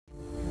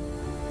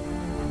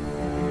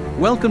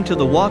Welcome to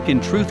the Walk in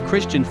Truth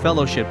Christian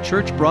Fellowship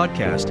Church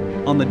broadcast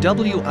on the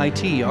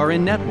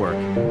WITRN network.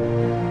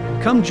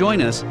 Come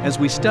join us as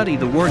we study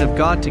the Word of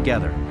God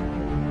together.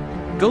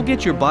 Go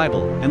get your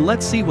Bible and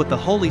let's see what the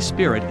Holy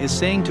Spirit is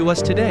saying to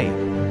us today.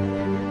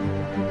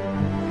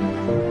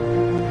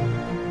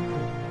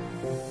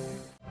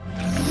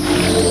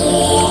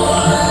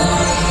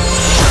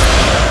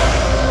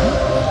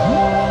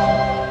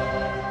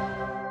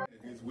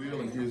 His will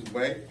and His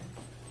way.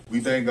 We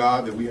thank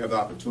God that we have the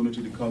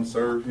opportunity to come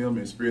serve Him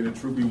in spirit and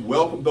truth. We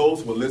welcome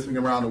those who are listening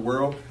around the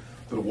world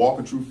to the Walk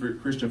in Truth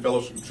Christian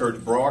Fellowship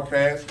Church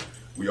broadcast.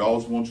 We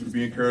always want you to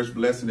be encouraged,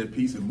 blessed, and at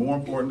peace. And more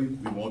importantly,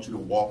 we want you to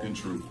walk in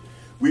truth.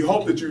 We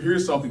hope that you hear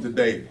something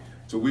today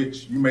to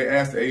which you may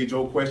ask the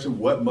age-old question,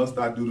 what must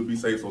I do to be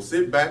saved? So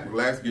sit back,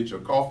 relax, get your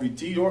coffee,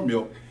 tea, or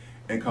milk,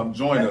 and come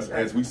join us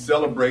as we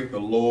celebrate the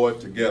Lord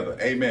together.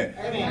 Amen.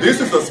 Amen.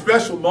 This is a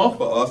special month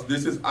for us.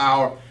 This is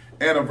our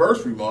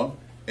anniversary month.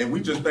 And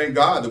we just thank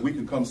God that we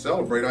can come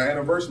celebrate our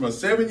anniversary month.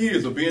 7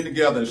 years of being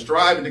together and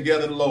striving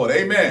together in the Lord.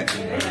 Amen.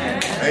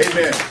 Amen.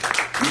 Amen.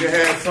 We can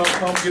have some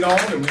come get on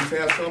and we can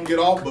have some get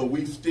off, but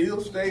we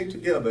still stay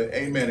together.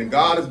 Amen. And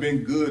God has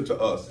been good to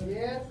us.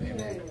 Yes.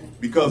 Amen.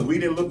 Because we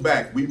didn't look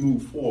back. We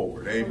moved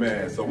forward.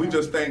 Amen. So we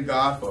just thank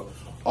God for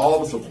all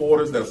the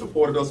supporters that have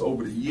supported us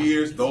over the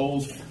years,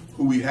 those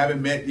who we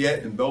haven't met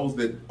yet, and those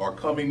that are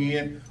coming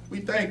in. We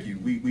thank you.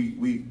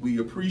 We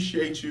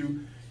appreciate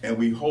you. And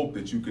we hope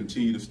that you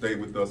continue to stay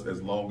with us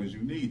as long as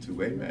you need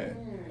to. Amen.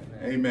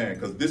 Amen.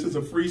 Because this is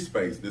a free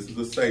space. This is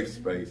a safe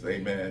space.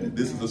 Amen. And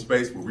this is a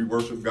space where we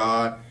worship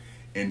God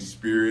in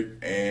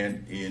spirit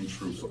and in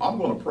truth. So I'm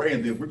going to pray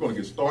and then we're going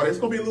to get started. It's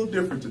going to be a little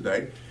different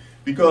today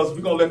because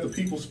we're going to let the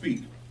people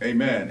speak.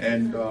 Amen.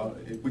 And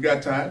if we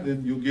got time,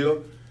 then you'll get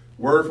a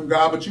word from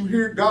God. But you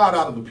hear God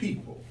out of the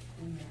people.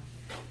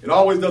 It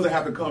always doesn't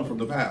have to come from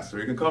the pastor.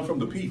 It can come from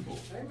the people.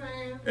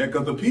 Amen. And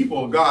because the people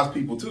are God's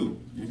people too.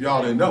 If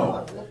y'all didn't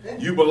know,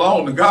 you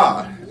belong to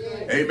God.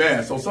 Yes.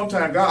 Amen. So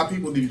sometimes God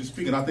people need to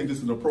speak. And I think this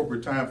is an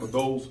appropriate time for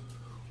those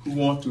who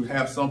want to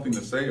have something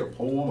to say, a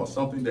poem or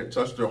something that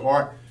touched their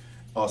heart,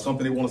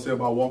 something they want to say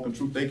about walking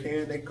truth.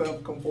 They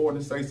come forward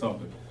and say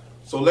something.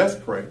 So let's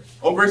pray.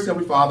 Oh, gracious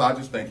Heavenly Father, I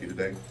just thank you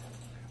today.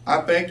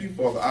 I thank you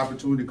for the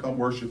opportunity to come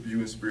worship you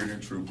in spirit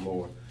and truth,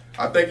 Lord.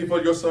 I thank you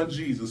for your son,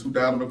 Jesus, who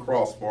died on the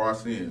cross for our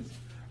sins.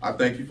 I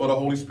thank you for the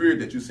Holy Spirit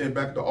that you sent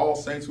back to all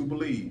saints who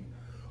believe.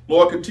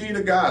 Lord, continue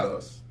to guide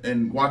us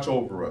and watch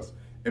over us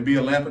and be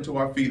a lamp unto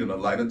our feet and a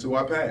light unto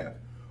our path.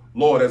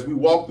 Lord, as we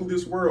walk through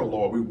this world,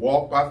 Lord, we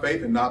walk by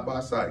faith and not by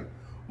sight.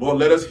 Lord,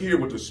 let us hear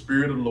what the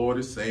Spirit of the Lord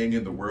is saying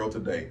in the world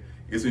today.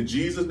 It's in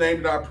Jesus'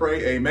 name that I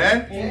pray.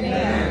 Amen.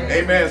 Amen.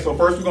 Amen. So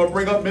first we're going to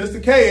bring up Minister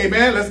K.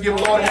 Amen. Let's give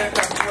the Lord a hand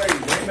clap of praise.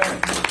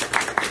 Amen.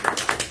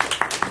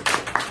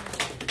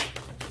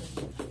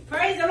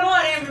 Praise the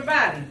Lord,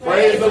 everybody.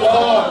 Praise the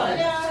Lord.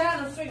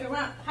 Trying to figure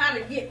out how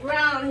to get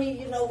around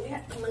here, we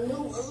have to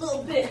maneuver a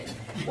little bit.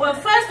 Well,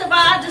 first of all,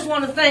 I just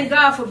want to thank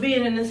God for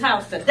being in this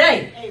house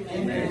today.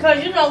 Amen.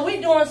 Because,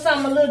 we're doing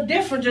something a little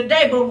different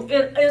today, but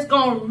it's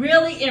going to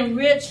really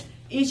enrich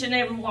each and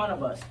every one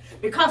of us.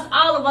 Because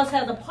all of us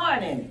has a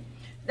part in it.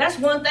 That's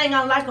one thing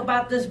I like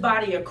about this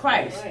body of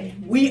Christ. Right.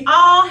 We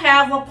all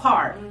have a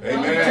part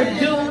to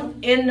do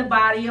in the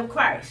body of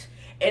Christ.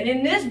 And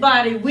in this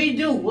body, we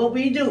do what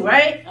we do,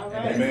 right?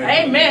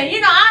 Amen.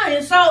 Amen.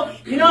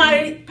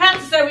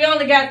 Pastor said we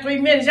only got 3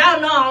 minutes. Y'all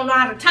know I don't know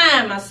how to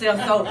time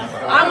myself, so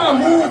I'm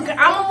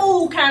gonna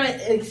move kind of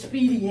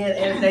expedient,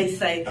 as they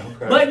say.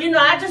 Okay. But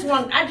I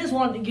just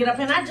wanted to get up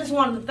and I just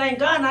wanted to thank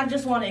God and I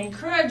just want to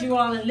encourage you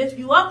all and lift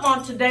you up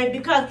on today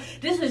because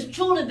this is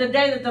truly the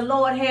day that the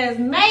Lord has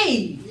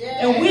made,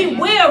 and we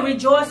will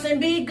rejoice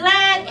and be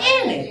glad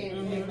in it.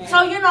 Amen. So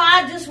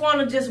I just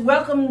want to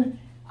welcome.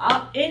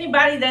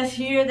 Anybody that's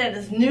here that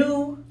is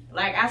new,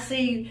 like I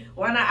see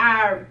one of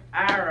our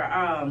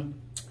I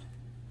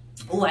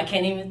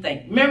can't even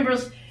think,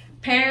 members'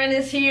 parent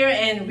is here,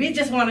 and we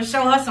just want to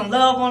show her some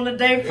love on the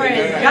day.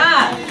 Praise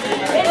God.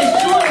 It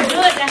is truly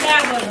good to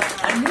have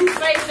a new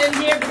face in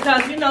here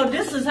because,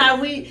 this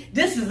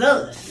is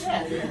us.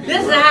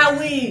 This is how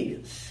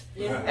we is.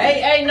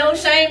 Ain't no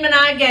shame in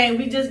our game.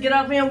 We just get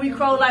up here and we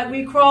crow like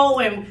we crow,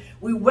 and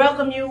we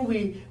welcome you.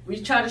 We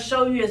try to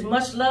show you as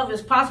much love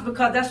as possible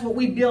because that's what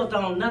we build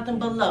on, nothing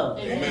but love.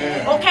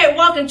 Amen. Okay,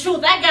 Walk in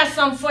Truth. I got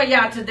something for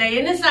y'all today,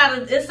 and it's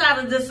out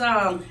of this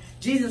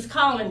Jesus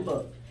Calling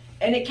book,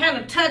 and it kind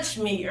of touched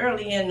me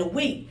early in the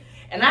week,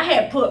 and I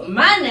had put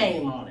my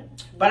name on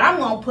it, but I'm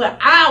gonna put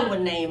our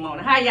name on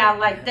it. How y'all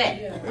like that?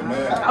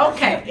 Yeah.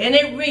 Okay, and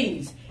it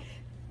reads,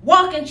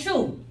 "Walk in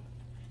truth.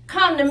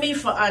 Come to me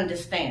for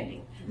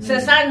understanding.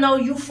 Since I know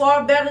you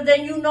far better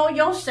than you know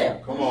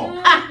yourself. Come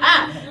on.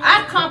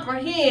 I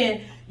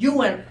comprehend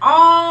you in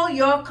all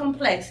your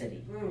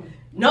complexity.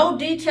 No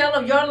detail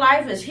of your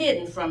life is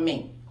hidden from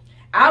me.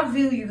 I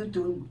view you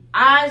through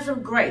eyes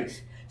of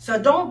grace. So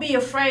don't be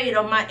afraid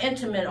of my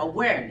intimate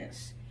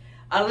awareness.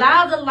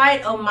 Allow the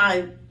light of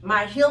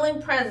my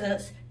healing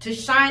presence to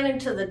shine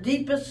into the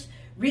deepest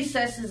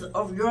recesses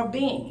of your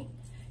being.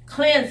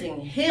 cleansing,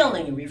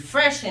 healing,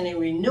 refreshing, and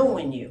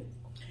renewing you.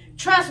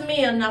 Trust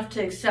me enough to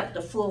accept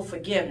the full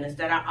forgiveness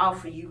that I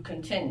offer you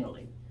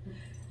continually.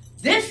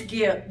 This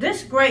gift,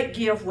 this great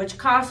gift which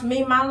cost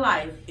me my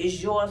life,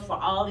 is yours for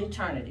all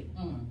eternity.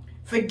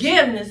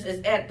 Forgiveness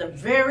is at the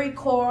very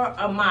core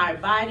of my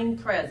abiding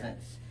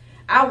presence.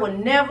 I will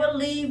never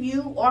leave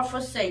you or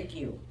forsake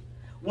you.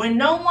 When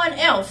no one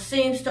else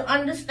seems to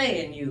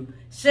understand you,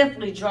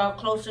 simply draw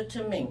closer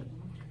to me.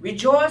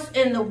 Rejoice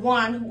in the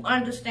one who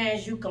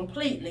understands you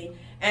completely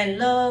and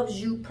loves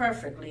you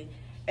perfectly.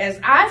 As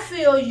I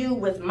fill you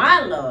with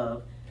my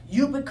love,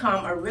 you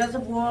become a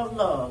reservoir of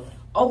love,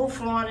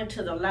 overflowing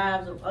into the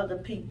lives of other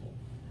people.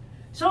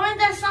 So ain't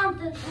that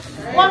something?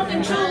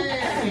 Walking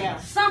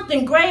truth,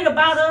 something great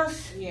about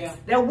us,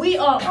 that we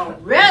are a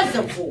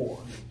reservoir,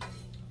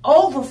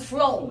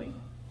 overflowing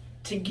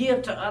to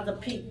give to other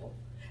people.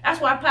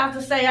 That's why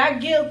Pastor say, I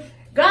give,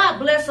 God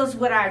bless us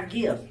with our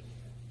gift.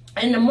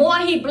 And the more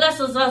he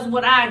blesses us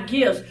with our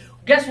gifts,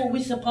 guess what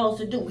we're supposed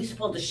to do? We're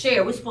supposed to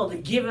share. We're supposed to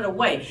give it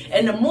away.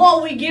 And the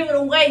more we give it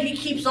away, he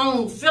keeps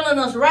on filling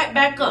us right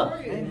back up.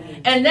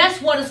 And that's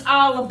what it's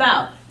all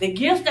about. The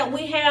gifts that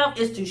we have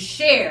is to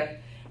share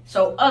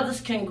so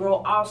others can grow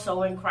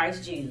also in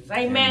Christ Jesus.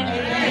 Amen.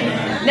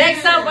 Amen.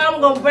 Next up,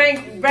 I'm going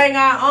to bring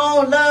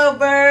our own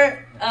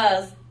lovebird.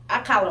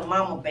 I call her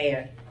Mama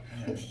Bear.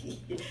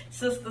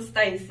 Sister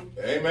Stacy.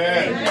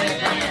 Amen.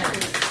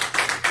 Amen.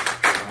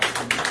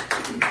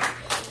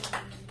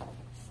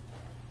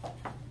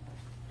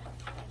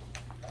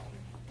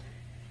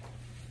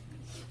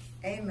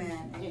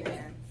 Amen.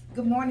 Amen.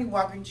 Good morning,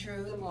 Walking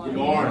Truth. Good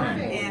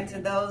morning. And to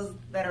those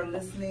that are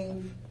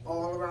listening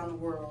all around the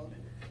world.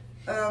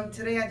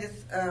 Today I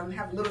just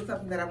have a little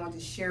something that I want to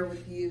share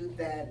with you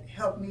that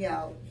helped me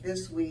out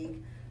this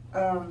week.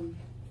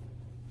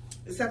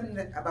 It's something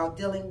about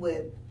dealing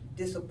with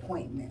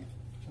disappointment.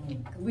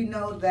 We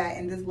know that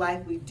in this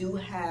life we do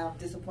have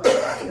disappointment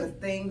because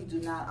things do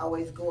not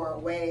always go our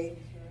way.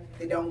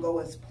 They don't go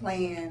as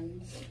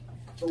planned.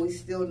 But we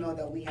still know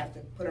that we have to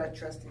put our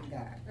trust in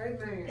God.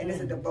 Amen. And it's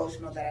a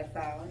devotional that I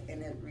found,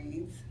 and it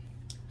reads,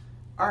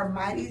 Our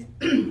mighty,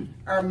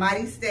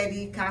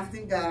 steady,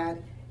 constant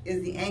God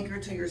is the anchor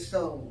to your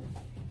soul,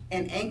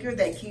 an anchor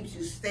that keeps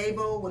you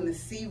stable when the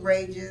sea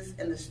rages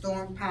and the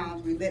storm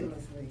pounds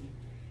relentlessly.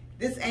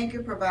 This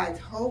anchor provides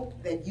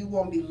hope that you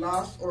won't be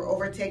lost or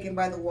overtaken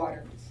by the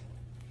waters.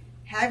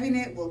 Having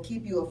it will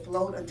keep you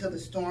afloat until the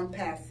storm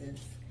passes.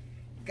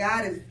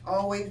 God has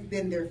always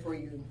been there for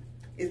you,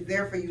 is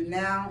there for you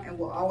now, and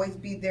will always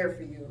be there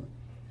for you.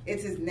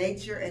 It's his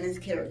nature and his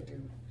character.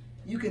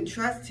 You can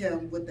trust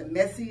him with the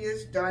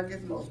messiest,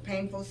 darkest, most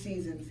painful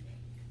seasons.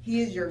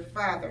 He is your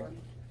Father,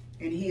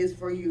 and he is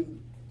for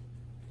you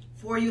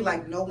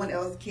like no one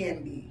else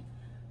can be.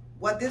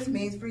 What this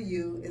means for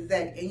you is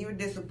that in your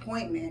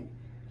disappointment,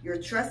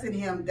 your trust in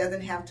him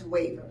doesn't have to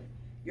waver.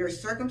 Your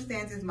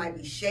circumstances might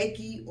be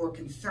shaky or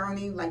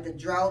concerning, like the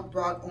drought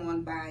brought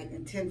on by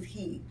intense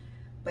heat,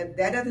 but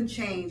that doesn't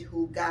change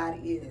who God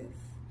is.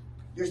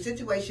 Your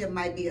situation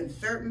might be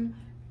uncertain,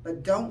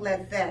 but don't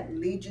let that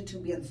lead you to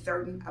be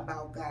uncertain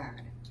about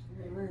God.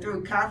 Amen.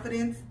 Through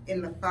confidence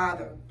in the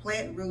Father,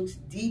 plant roots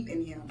deep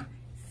in him.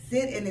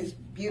 Sit in his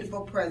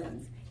beautiful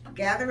presence.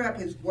 Gather up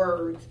his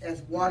words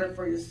as water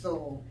for your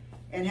soul,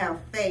 and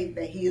have faith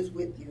that he is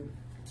with you.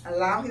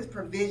 Allow his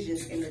provision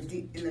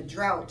in the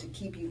drought to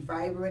keep you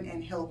vibrant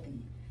and healthy.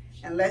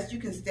 Unless you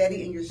can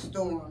steady in your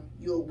storm,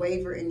 you'll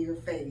waver in your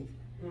faith.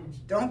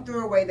 Don't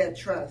throw away that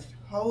trust.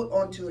 Hold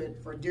on to it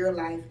for dear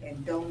life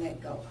and don't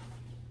let go.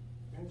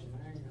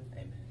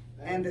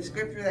 And the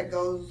scripture that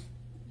goes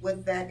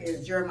with that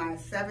is Jeremiah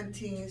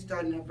 17,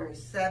 starting at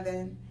verse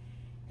 7.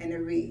 And it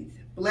reads,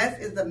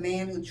 Blessed is the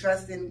man who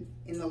trusts in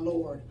the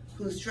Lord,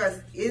 whose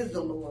trust is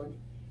the Lord.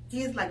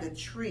 He is like a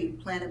tree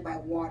planted by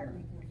water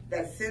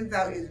that sends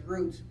out its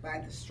roots by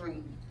the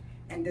stream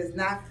and does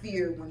not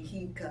fear when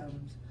heat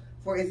comes,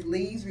 for its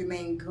leaves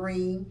remain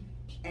green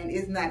and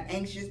is not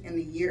anxious in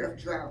the year of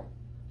drought,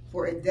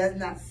 for it does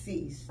not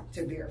cease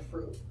to bear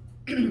fruit.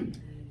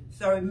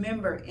 So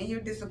remember, in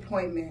your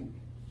disappointment,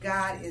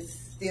 God is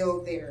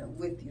still there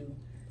with you.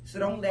 So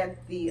don't let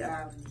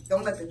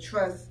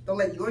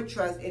your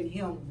trust in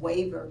him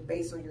waver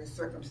based on your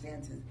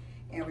circumstances.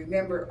 And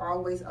remember,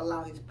 always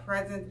allow his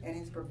presence and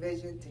his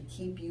provision to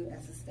keep you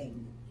and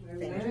sustain you.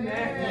 Thank you.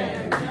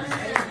 Amen.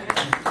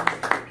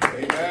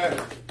 Amen.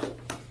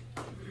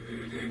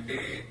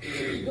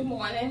 Good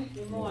morning.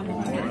 Good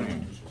morning. Good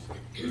morning.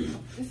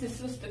 This is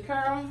Sister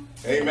Carol.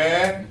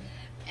 Amen.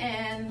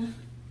 And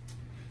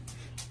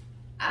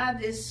I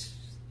just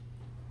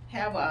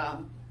have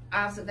a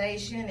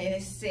observation, and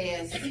it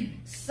says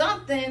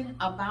something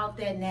about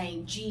that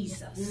name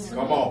Jesus.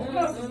 Come on.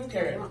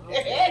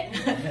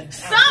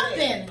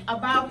 Something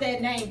about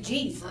that name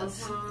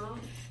Jesus.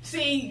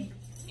 See,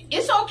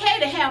 it's okay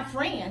to have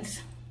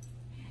friends,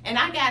 and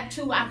I got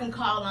two I can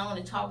call on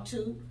and talk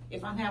to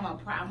if I'm having a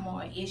problem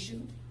or an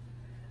issue.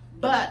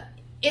 But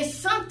it's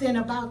something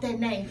about that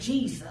name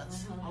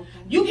Jesus.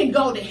 You can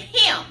go to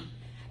him,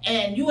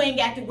 and you ain't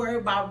got to worry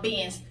about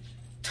being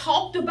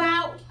talked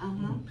about.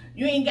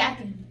 You ain't got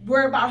to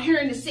worry about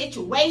hearing the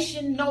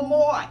situation no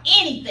more or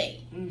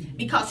anything,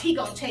 because he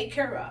gonna take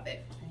care of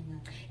it.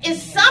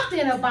 It's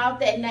something about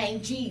that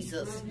name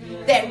Jesus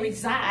that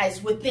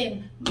resides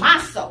within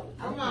my soul.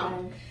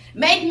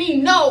 Make me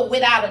know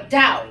without a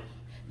doubt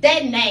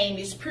that name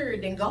is purer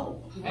than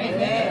gold.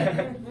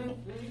 Amen.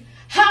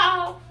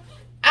 How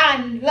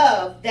I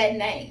love that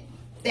name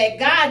that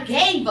God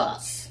gave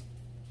us.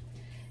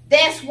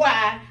 That's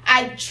why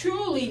I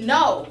truly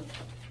know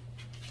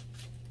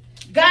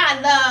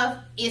God's love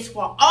is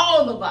for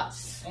all of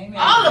us. Amen.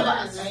 All of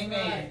us.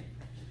 Amen.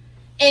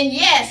 And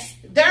yes,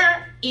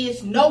 there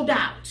is no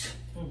doubt.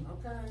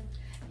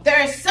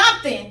 There's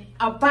something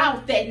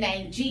about that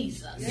name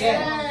Jesus.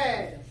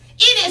 Yes.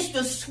 It is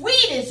the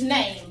sweetest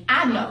name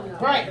I know.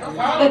 Right.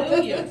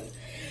 Hallelujah.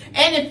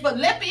 And in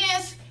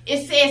Philippians,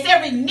 it says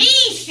every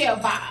knee shall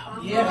bow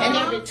and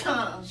every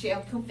tongue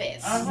shall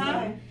confess.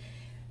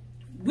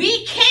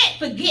 We can't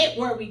forget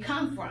where we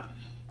come from,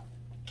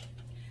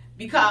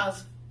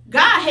 because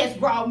God has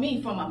brought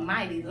me from a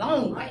mighty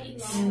long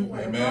ways.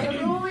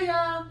 Amen.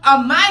 A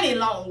mighty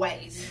long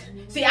ways.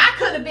 See, I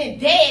could have been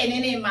dead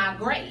and in my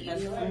grave.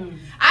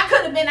 I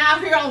could have been out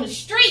here on the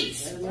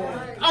streets,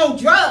 on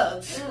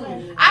drugs.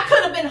 I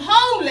could have been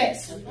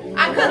homeless.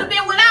 I could have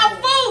been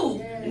without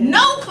food,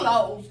 no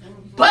clothes,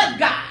 but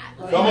God.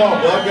 Come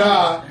on, but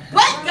God.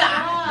 But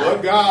God.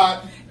 But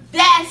God.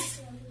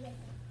 That's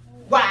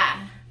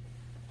why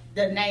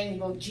the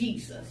name of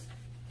Jesus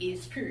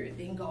is purer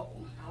than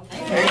gold.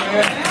 Amen.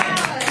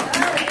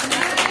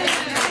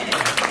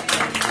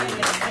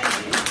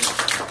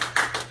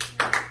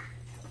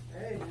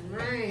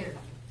 Amen.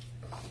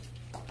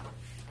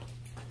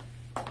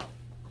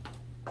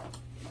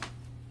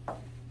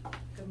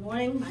 Good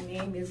morning. My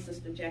name is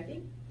Sister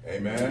Jackie.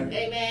 Amen.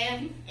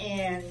 Amen.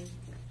 And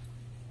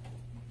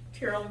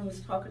Carolyn was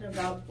talking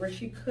about where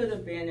she could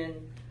have been and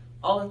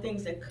all the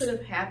things that could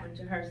have happened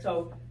to her.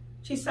 So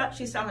she sounds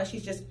like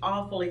she's just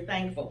awfully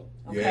thankful.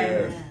 Okay.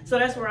 Yes. So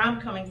that's where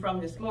I'm coming from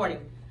this morning.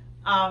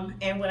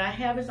 And what I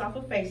have is off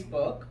of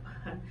Facebook.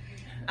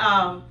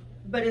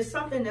 But it's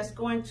something that's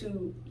going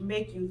to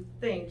make you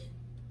think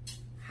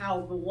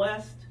how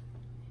blessed,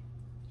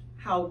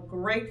 how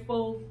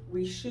grateful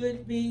we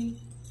should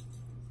be,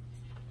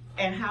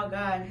 and how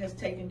God has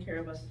taken care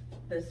of us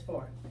this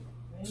far.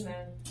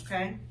 Amen.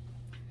 Okay?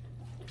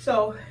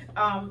 So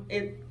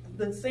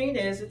the scene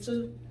is, it's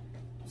a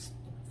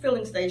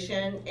filling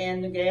station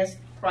and the gas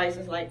price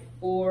is like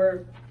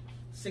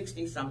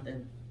 $4.60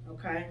 something.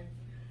 Okay?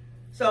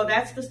 So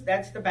that's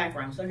the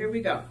background. So here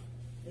we go.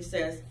 It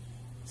says,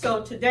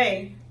 so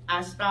today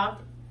I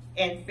stopped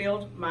and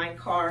filled my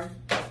car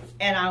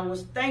and I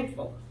was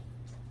thankful.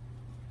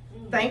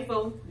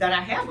 Thankful that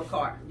I have a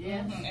car.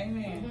 Yes.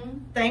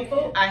 Amen.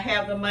 Thankful I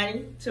have the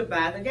money to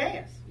buy the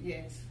gas.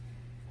 Yes.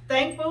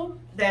 Thankful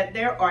that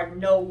there are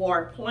no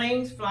more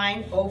planes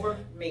flying over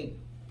me.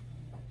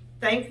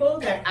 Thankful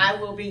that I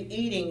will be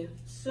eating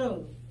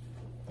soon.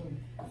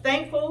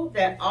 Thankful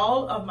that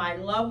all of my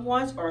loved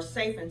ones are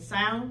safe and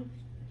sound.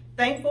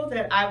 Thankful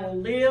that I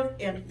live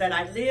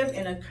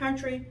in a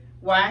country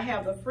where I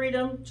have the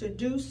freedom to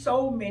do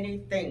so many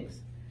things.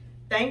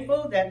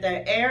 Thankful that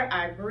the air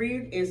I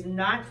breathe is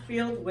not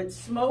filled with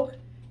smoke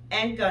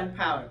and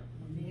gunpowder.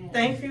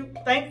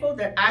 Thankful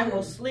that I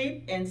will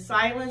sleep in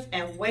silence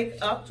and wake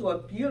up to a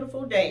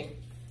beautiful day.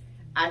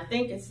 I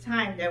think it's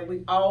time that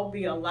we all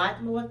be a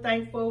lot more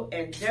thankful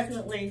and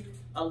definitely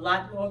a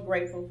lot more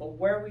grateful for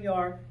where we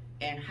are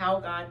and how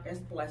God has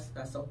blessed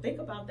us. So think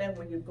about that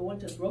when you go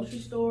into the grocery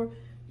store,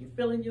 you're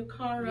filling your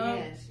car up,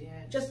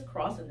 just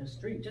crossing the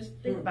street. Just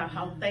think about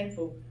how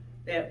thankful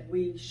that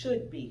we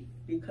should be,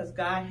 because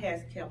God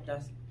has kept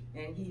us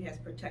and he has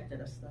protected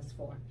us thus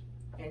far.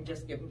 And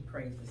just give him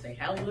praise and say,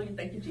 hallelujah,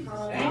 thank you, Jesus.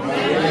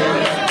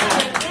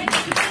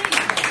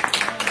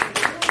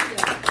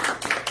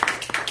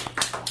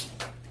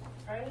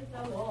 Praise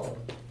the Lord.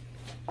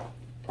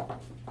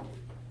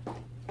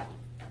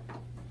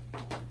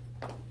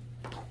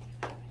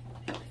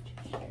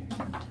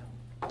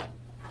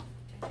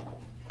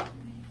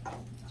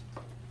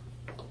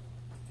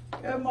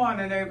 Good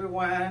morning,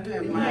 everyone.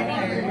 And my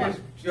name is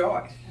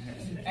Joyce.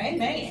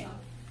 Amen.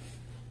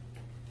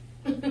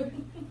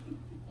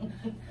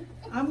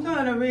 I'm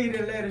going to read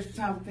a little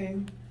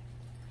something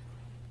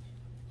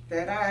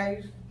that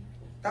I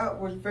thought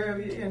was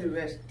very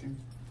interesting.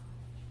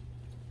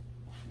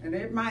 And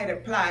it might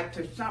apply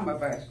to some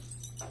of us,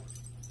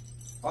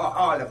 or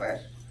all of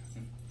us.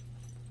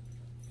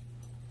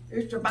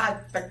 It's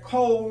about the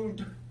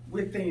cold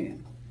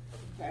within.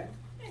 Okay.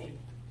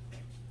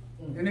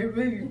 And it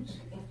reads,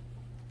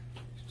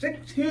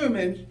 6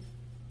 humans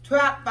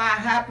trapped by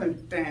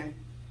happenstance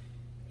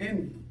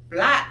in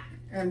black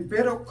and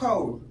bitter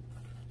cold.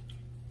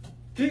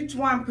 Each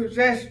one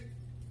possessed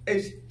a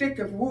stick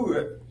of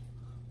wood,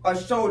 or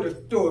so the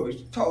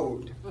stories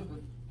told.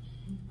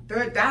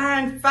 They're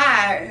dying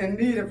fire in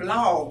need of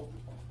log.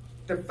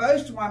 The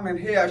first woman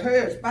held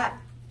hers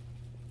back,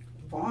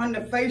 for on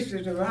the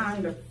faces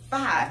around the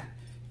fire,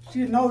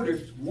 she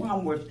noticed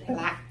one was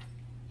black.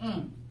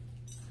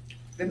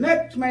 The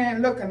next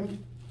man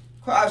looking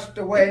across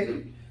the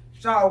way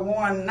saw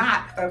one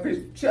knot of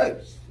his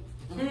church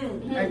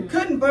and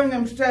couldn't bring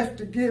himself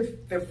to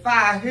give the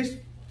fire his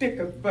stick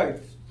of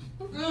butts.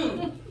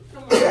 The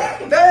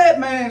third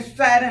man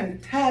sat in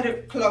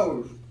tattered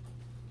clothes.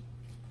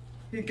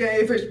 He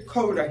gave his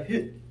coat a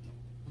hit.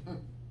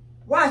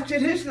 Why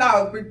should his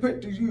laws be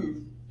put to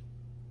use?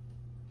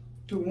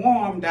 To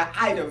warm the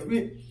idle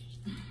rich.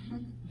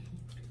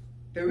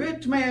 The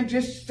rich man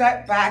just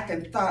sat back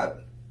and thought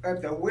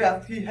of the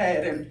wealth he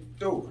had in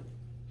store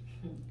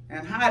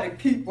and how to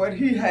keep what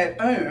he had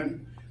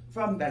earned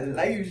from the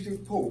lazy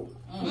poor.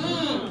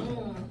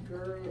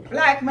 The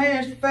black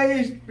man's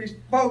face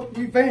bespoke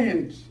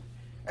revenge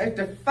as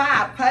the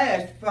fire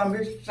passed from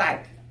his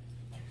sight.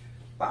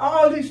 But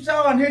all he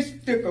saw in his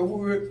stick of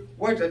wood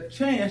was a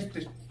chance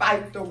to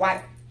spite the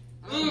white.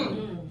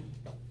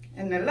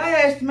 And the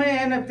last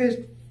man of this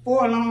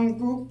forlorn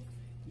group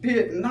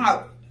did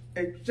naught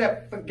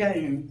except for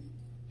gain.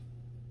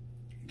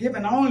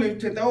 Given only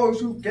to those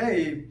who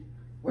gave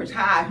was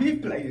how he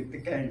played the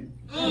game.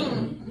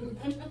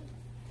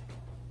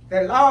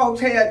 The laws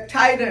held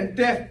tight and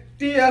death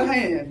steel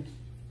hands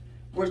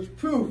was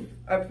proof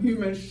of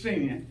human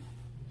sin.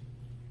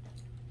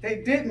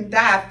 They didn't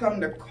die from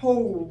the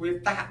cold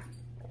without.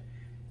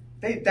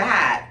 They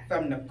died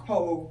from the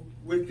cold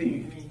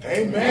within.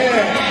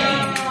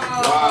 Amen.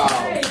 Wow.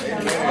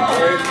 Amen.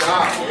 Praise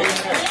God.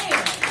 Amen.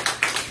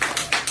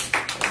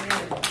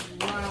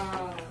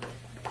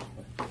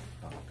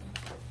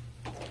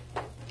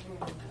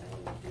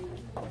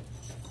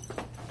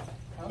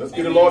 Let's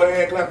give the Lord a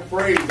hand clap of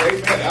praise. Amen.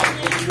 That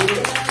was pretty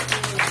good.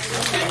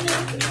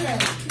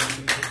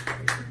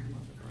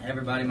 Hey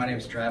everybody, my name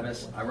is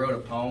Travis. I wrote a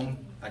poem.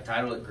 I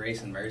titled it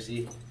Grace and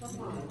Mercy.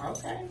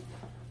 Okay.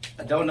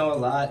 I don't know a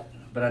lot,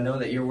 but I know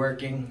that you're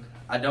working.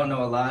 I don't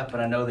know a lot, but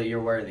I know that you're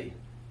worthy.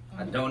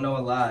 I don't know a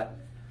lot,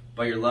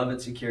 but your love,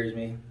 it secures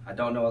me. I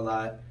don't know a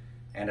lot,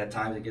 and at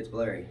times it gets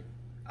blurry.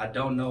 I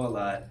don't know a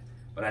lot,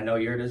 but I know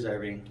you're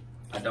deserving.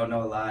 I don't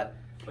know a lot,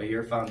 but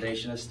your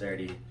foundation is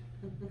sturdy.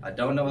 I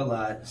don't know a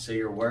lot, so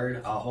your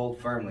word I'll hold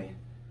firmly.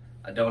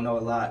 I don't know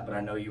a lot, but I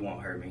know you won't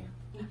hurt me.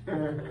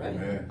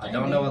 Amen. I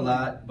don't know a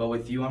lot, but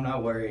with you I'm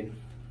not worried.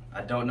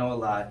 I don't know a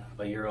lot,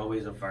 but you're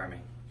always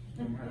affirming.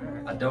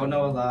 I don't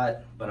know a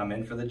lot, but I'm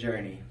in for the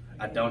journey.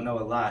 I don't know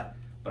a lot,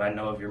 but I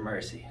know of your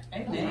mercy.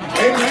 Amen.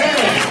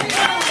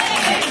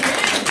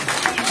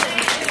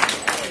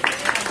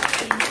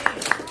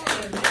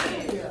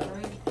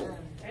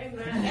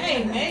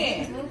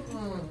 Amen.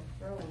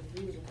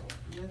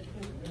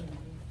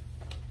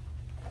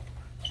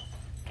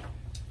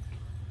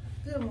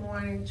 Good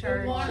morning,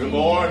 church. Good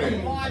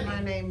morning.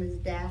 My name is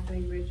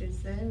Daphne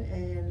Richardson,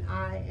 and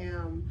I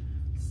am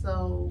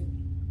so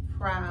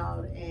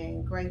proud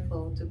and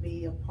grateful to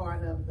be a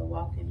part of the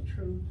Walk in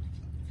Truth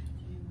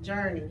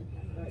journey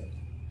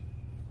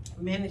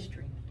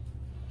ministry.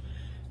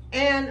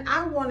 And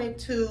I wanted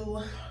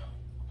to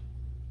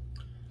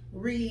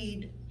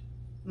read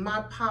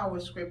my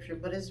power scripture,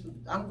 but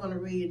I'm going to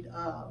read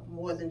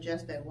more than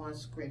just that one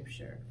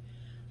scripture.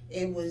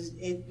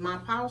 My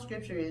power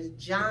scripture is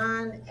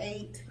John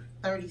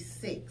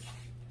 8:36,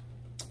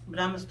 but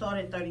I'm going to start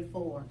at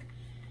 34.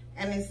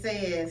 And it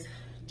says,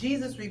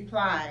 Jesus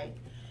replied,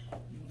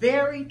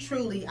 "Very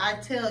truly I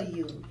tell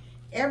you,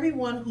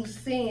 everyone who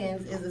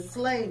sins is a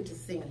slave to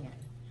sin.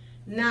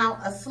 Now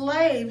a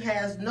slave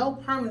has no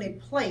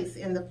permanent place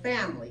in the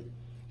family,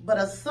 but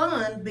a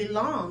son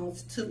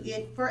belongs to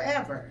it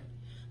forever.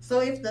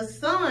 So if the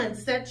Son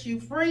sets you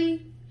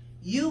free,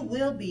 you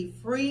will be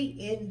free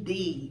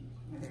indeed."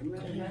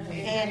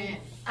 And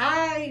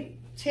I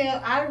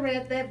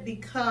read that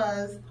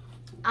because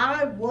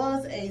I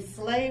was a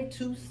slave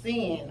to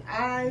sin.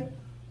 I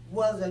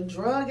was a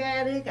drug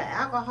addict, an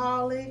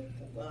alcoholic,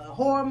 a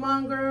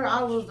whoremonger.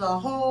 I was a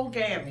whole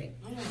gamut.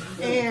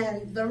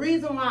 And the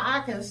reason why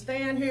I can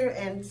stand here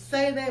and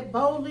say that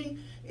boldly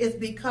is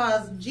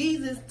because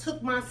Jesus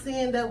took my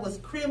sin that was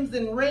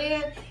crimson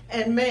red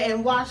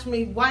and washed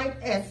me white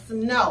as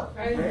snow.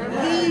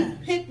 He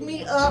picked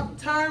me up,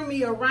 turned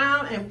me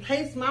around, and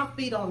placed my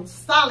feet on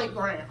solid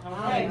ground.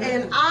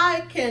 And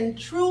I can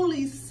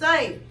truly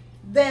say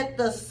that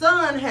the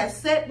Son has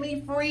set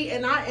me free,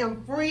 and I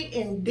am free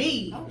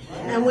indeed.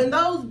 And when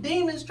those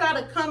demons try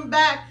to come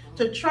back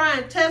to try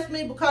and test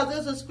me, because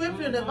there's a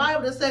scripture in the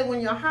Bible that says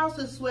when your house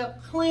is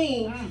swept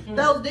clean,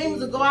 those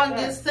demons will go out and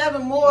get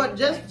 7 more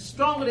just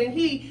stronger than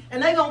he,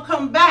 and they're going to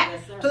come back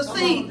to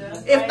see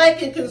if they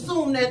can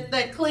consume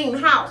that clean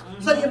house.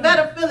 So you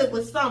better fill it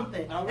with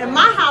something. And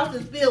my house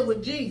is filled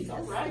with Jesus.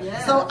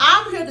 So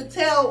I'm here to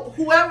tell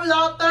whoever's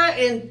out there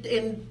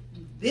in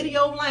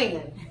video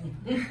land,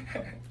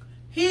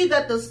 he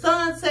that the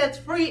Son sets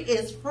free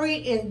is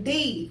free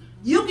indeed.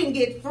 You can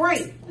get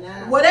free.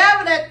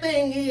 Whatever that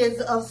thing is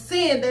of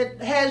sin that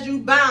has you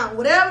bound,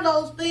 whatever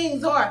those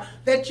things are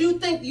that you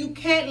think you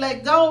can't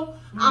let go,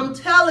 I'm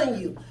telling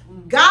you,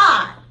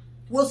 God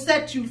will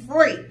set you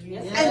free.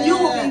 And you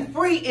will be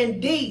free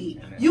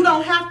indeed. You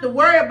don't have to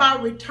worry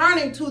about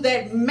returning to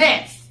that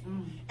mess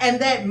and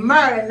that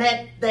myrrh and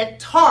that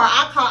tar.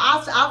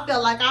 I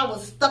felt like I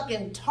was stuck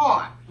in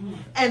tar.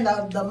 And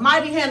the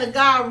mighty hand of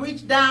God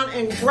reached down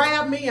and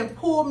grabbed me and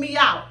pulled me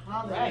out.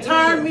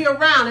 Turned me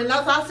around. And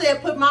as I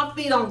said, put my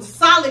feet on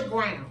solid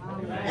ground.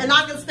 And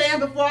I can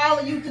stand before all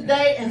of you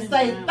today and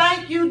say,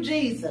 thank you,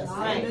 Jesus,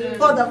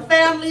 for the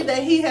family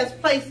that he has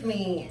placed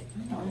me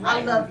in.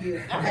 I love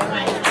you.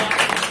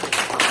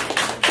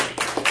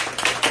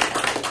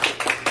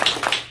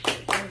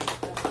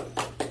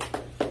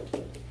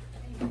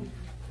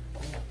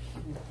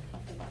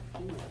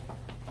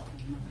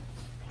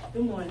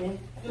 Good morning.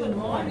 Good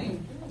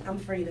morning. I'm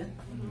Frida.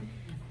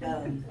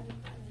 I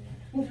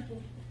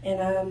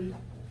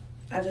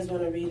just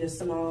want to read a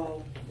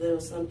small little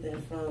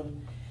something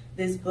from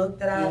this book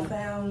that I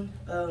found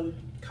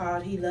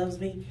called He Loves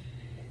Me.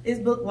 This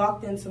book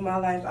walked into my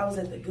life. I was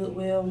at the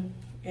Goodwill,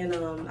 and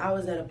I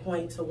was at a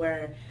point to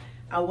where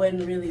I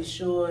wasn't really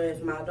sure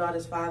if my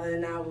daughter's father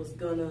and I was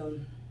gonna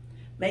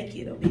make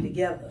it or be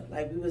together.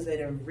 Like, we was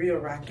at a real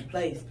rocky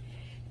place.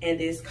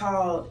 And it's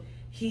called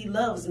He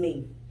Loves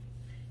Me.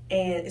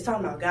 And it's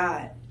talking about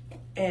God.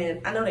 And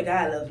I know that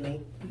God loves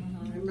me.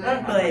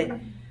 But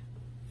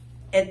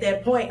at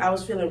that point, I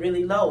was feeling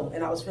really low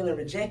and I was feeling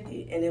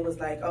rejected. And it was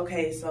like,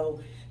 okay, so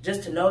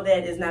just to know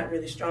that is not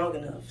really strong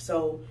enough.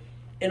 So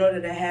in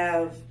order to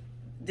have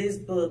this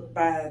book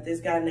by this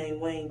guy named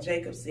Wayne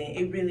Jacobson,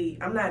 it really,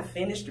 I'm not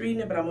finished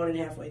reading it, but I'm more than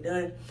halfway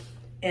done.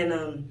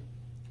 And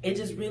it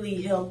just really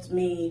helped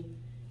me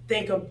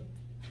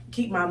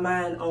keep my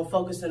mind on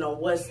focusing on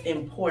what's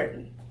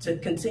important, to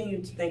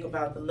continue to think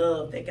about the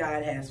love that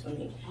God has for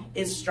me.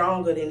 It's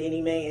stronger than any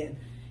man.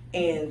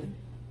 And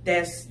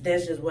that's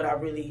just what I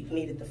really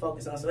needed to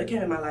focus on. So it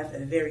came in my life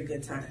at a very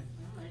good time.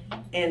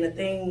 And the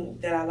thing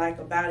that I like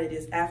about it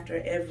is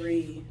after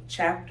every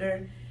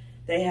chapter,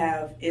 they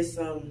have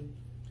some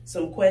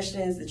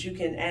questions that you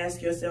can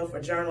ask yourself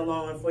or journal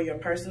on for your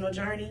personal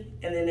journey.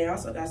 And then they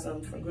also got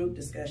some for group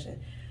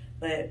discussion.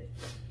 But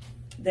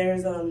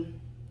there's a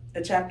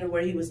chapter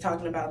where he was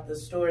talking about the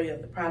story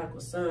of the prodigal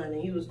son,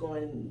 and he was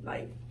going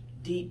like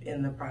deep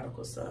in the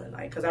prodigal son.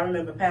 Like, because I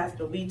remember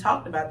Pastor, we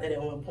talked about that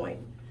at one point.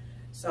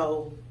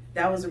 So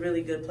that was a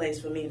really good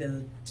place for me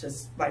to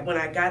like, when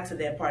I got to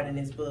that part in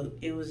this book,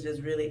 it was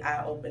just really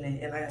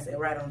eye-opening, and like I said,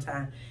 right on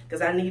time,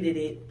 because I needed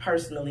it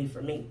personally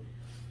for me.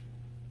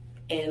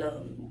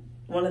 And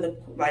one of the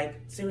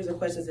series of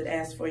questions that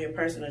asks for your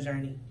personal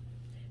journey.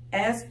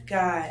 Ask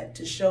God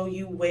to show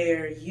you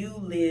where you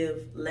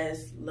live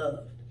less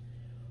loved.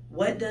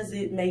 What does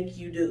it make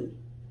you do?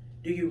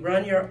 Do you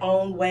run your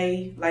own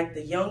way like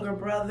the younger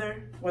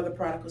brother or the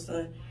prodigal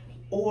son,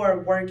 or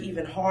work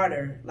even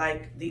harder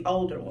like the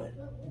older one?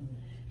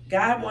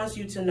 God wants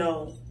you to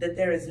know that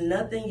there is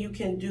nothing you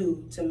can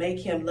do to make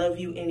him love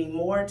you any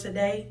more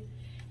today,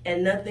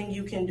 and nothing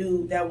you can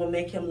do that will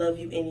make him love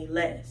you any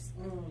less.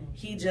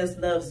 He just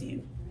loves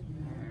you.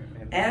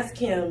 Ask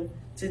him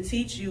to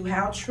teach you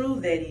how true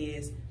that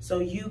is so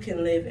you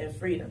can live in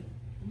freedom.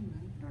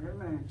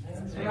 Amen.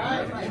 That's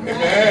right.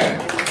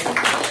 Amen.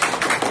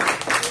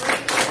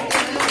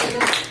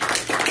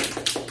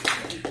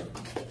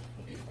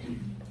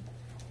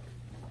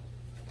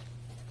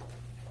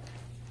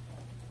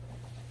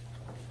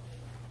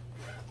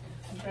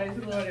 Praise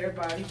the Lord,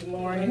 everybody. Good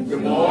morning.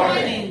 Good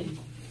morning.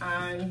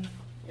 I'm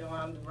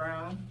Yolanda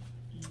Brown.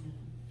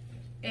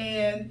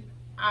 And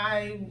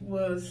I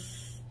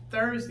was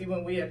Thursday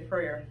when we had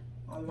prayer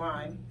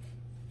online,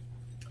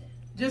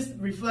 just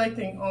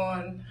reflecting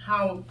on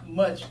how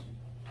much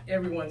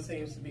everyone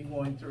seems to be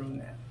going through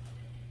now.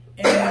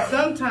 And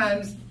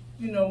sometimes,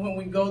 you know, when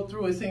we go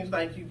through, it seems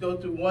like you go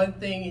through one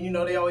thing and, you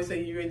know, they always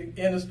say you're in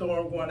a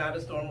storm, going out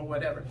of a storm or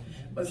whatever.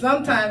 But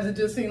sometimes it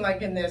just seems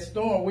like in that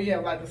storm, we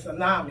have like a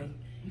tsunami.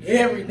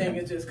 Everything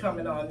is just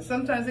coming on. And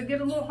sometimes it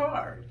gets a little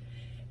hard.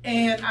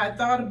 And I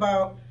thought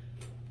about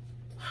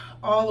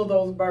all of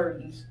those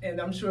burdens. And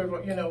I'm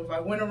sure, you know, if I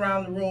went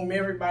around the room,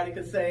 everybody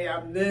could say,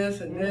 I'm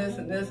this and this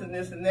and this and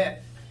this and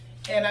that.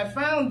 And I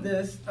found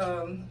this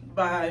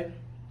by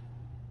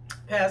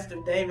Pastor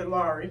David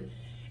Lowry.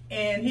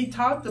 And he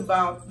talked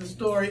about the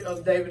story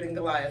of David and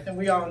Goliath. And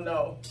we all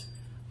know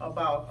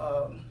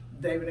about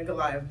David and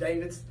Goliath.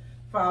 David's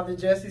father,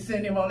 Jesse,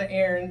 sent him on an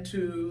errand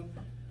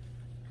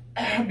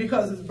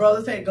because his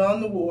brothers had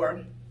gone to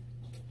war.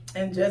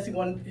 And Jesse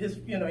wanted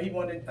he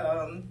wanted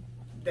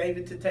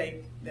David to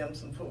take them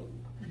some food.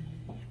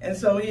 And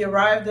so he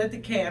arrived at the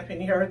camp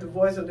and he heard the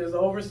voice of this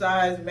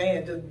oversized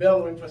man just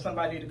bellowing for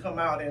somebody to come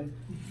out and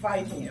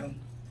fight him.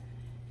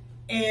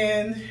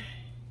 And,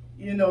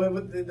 you know, it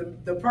was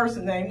the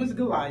person's name was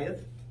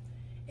Goliath,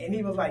 and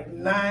he was like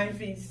 9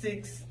 feet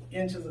 6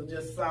 inches of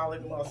just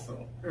solid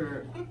muscle.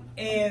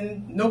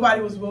 And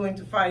nobody was willing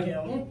to fight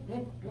him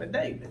but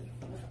David.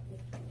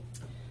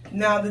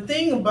 Now, the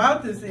thing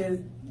about this is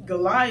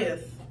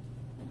Goliath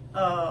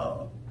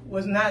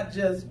was not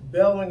just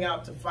bellowing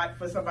out to fight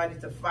for somebody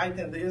to fight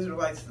them, the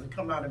Israelites to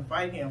come out and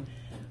fight him,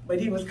 but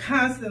he was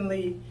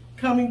constantly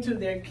coming to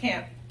their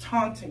camp,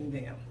 taunting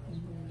them.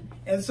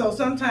 And so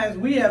sometimes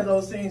we have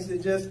those things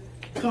that just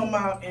come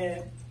out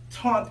and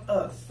taunt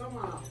us.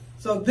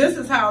 So this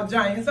is how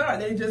giants are.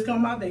 They just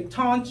come out, they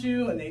taunt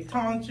you, and they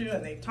taunt you,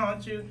 and they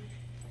taunt you.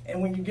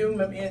 And when you give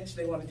them an inch,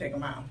 they want to take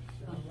them out.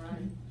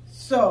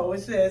 So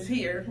it says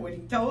here, what he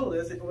told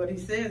us, what he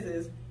says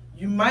is,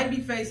 you might be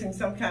facing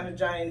some kind of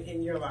giant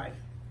in your life,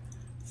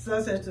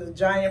 such as a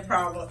giant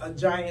problem, a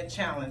giant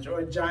challenge, or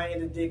a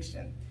giant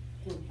addiction.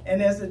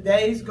 And as the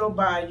days go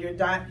by, your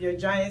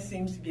giant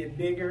seems to get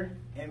bigger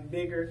and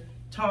bigger,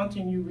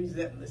 taunting you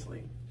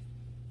relentlessly.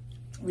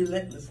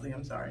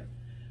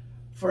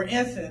 For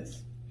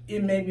instance,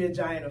 it may be a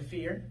giant of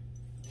fear.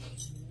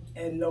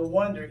 And no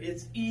wonder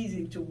it's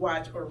easy to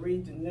watch or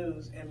read the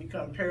news and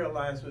become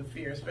paralyzed with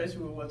fear, especially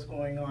with what's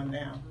going on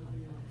now.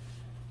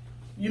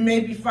 You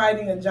may be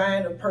fighting a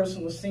giant of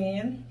personal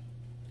sin,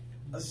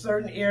 a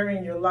certain area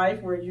in your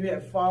life where you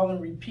have fallen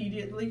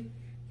repeatedly,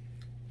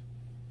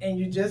 and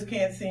you just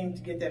can't seem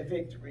to get that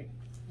victory.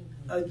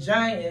 A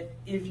giant,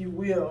 if you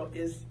will,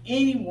 is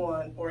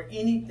anyone or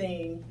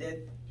anything that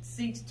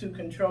seeks to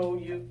control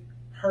you,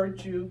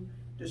 hurt you,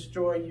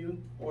 destroy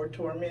you, or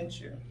torment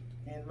you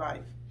in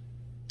life.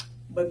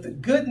 But the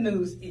good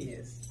news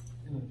is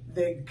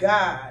that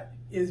God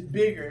is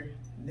bigger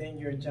than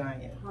your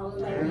giant.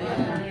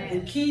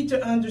 The key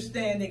to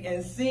understanding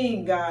and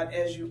seeing God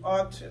as you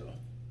ought to,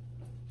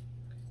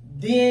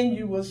 then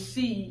you will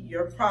see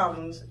your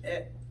problems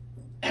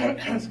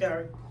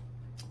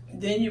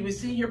then you will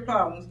see your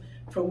problems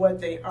for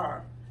what they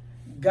are.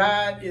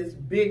 God is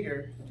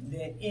bigger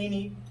than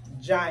any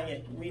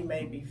giant we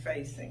may be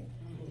facing.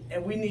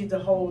 And we need to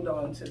hold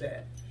on to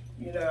that.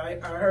 You know, I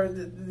heard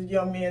the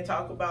young man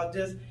talk about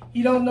just,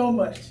 he don't know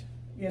much,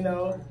 you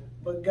know,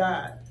 but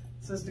God.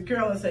 Sister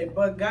Carolyn said,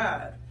 but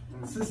God.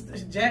 Sister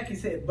Jackie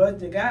said, but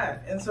to God.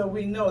 And so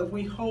we know if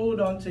we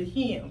hold on to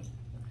him,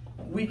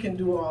 we can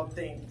do all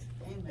things.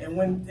 And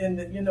when,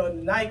 the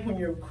night when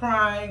you're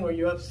crying or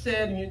you're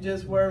upset and you're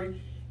just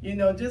worried, you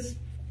know, just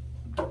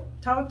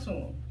talk to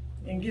him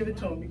and give it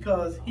to him,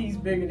 because he's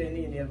bigger than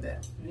any of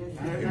that.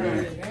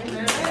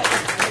 Amen.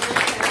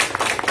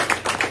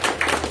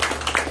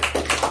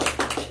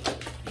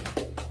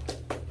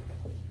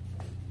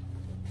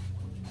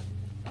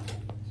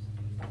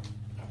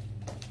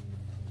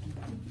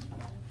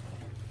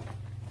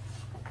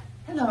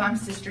 Hello, I'm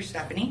Sister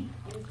Stephanie.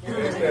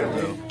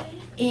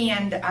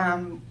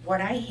 And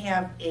what I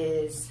have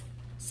is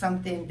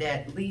something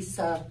that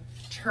Lisa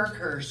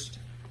Turkhurst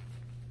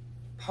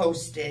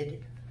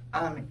posted.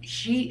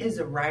 She is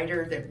a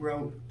writer that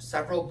wrote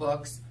several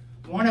books.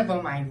 One of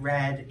them I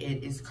read,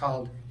 it is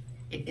called,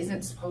 It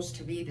Isn't Supposed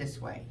to Be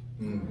This Way.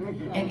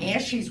 Mm-hmm. And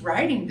as she's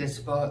writing this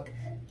book,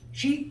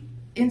 she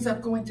ends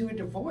up going through a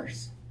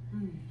divorce.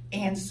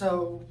 And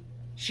so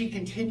she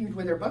continued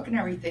with her book and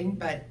everything,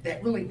 but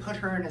that really put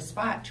her in a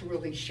spot to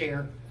really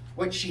share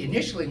what she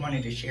initially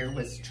wanted to share,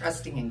 was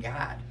trusting in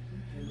God.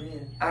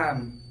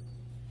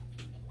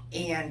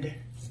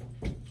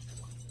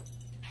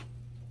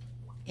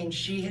 And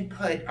she had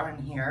put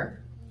on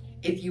here,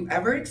 if you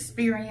ever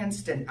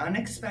experienced an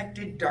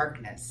unexpected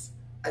darkness,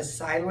 a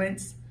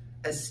silence,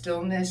 a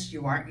stillness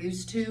you aren't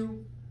used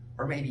to,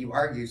 or maybe you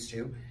are used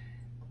to,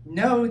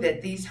 know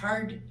that these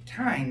hard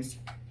times,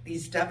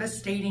 these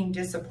devastating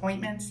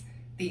disappointments,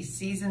 these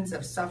seasons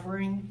of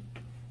suffering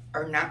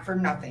are not for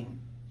nothing.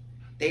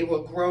 They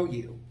will grow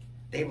you.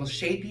 They will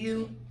shape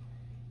you.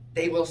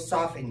 They will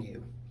soften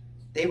you.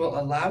 They will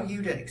allow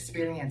you to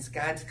experience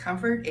God's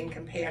comfort and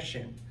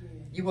compassion.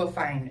 You will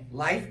find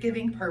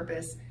life-giving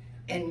purpose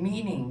and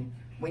meaning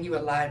when you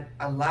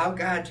allow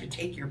God to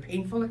take your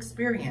painful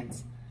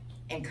experience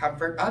and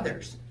comfort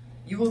others.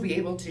 You will be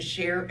able to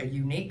share a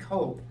unique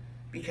hope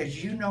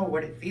because you know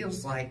what it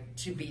feels like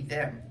to be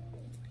them.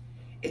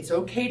 It's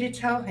okay to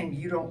tell him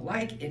you don't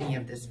like any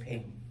of this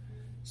pain,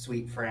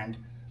 sweet friend,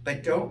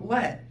 but don't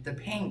let the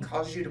pain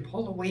cause you to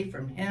pull away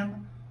from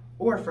him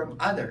or from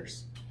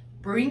others.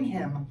 Bring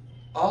him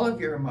all of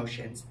your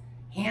emotions.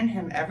 Hand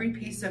him every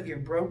piece of your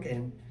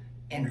broken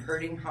and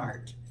hurting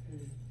heart,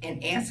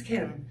 and ask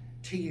him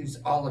to use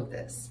all of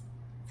this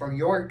for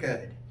your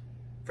good,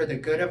 for the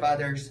good of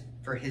others,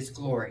 for his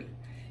glory.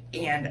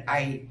 And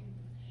I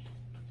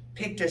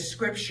picked a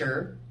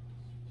scripture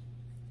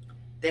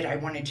that I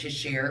wanted to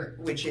share,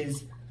 which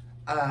is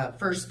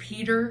 1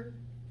 Peter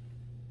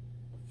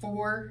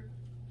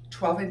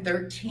 4:12 and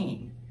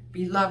 13.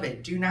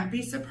 Beloved, do not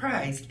be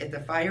surprised at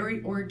the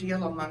fiery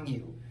ordeal among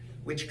you,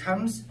 which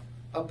comes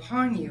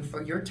upon you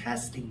for your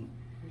testing,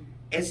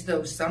 as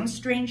though some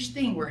strange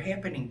thing were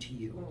happening to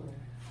you.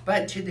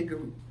 But to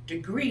the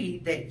degree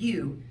that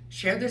you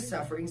share the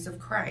sufferings of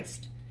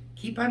Christ,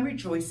 keep on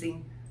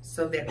rejoicing,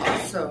 so that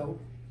also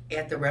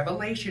at the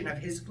revelation of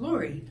his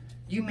glory,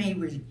 you may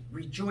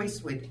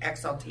rejoice with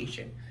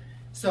exaltation.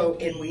 So,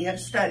 and we have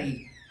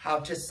studied how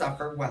to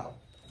suffer well.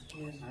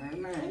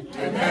 Amen.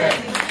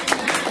 Amen.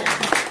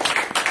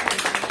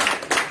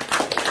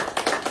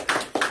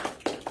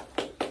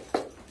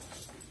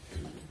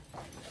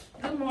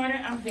 Good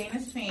morning, I'm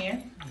Venus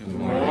Penn. Good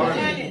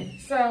morning.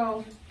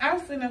 So I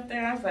was sitting up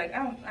there, I was like,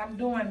 I'm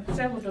doing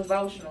several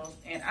devotionals,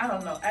 and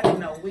I didn't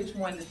know which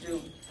one to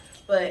do.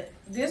 But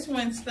this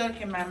one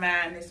stuck in my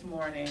mind this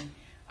morning.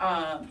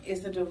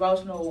 It's a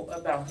devotional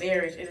about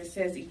marriage, and it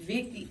says,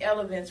 evict the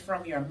elephants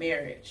from your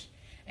marriage.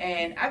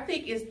 And I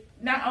think it's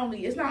not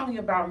only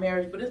about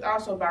marriage, but it's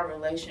also about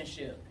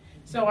relationship.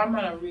 So I'm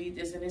going to read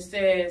this, and it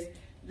says,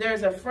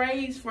 there's a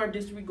phrase for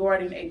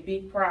disregarding a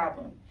big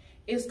problem.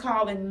 It's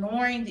called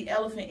ignoring the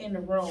elephant in the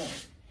room.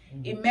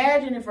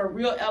 Imagine if a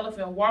real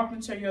elephant walked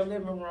into your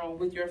living room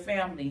with your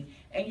family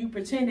and you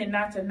pretended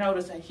not to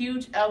notice a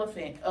huge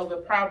elephant of a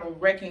problem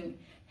wreaking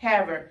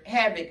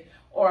havoc,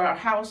 or a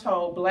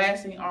household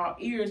blasting our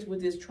ears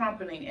with this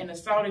trumpeting and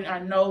assaulting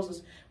our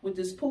noses with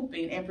this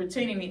pooping and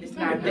pretending it is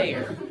not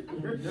there.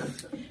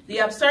 The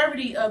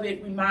absurdity of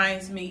it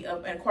reminds me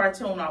of a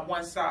cartoon I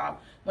once saw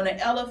when an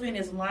elephant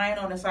is lying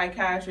on a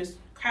psychiatrist's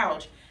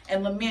couch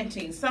and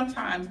lamenting.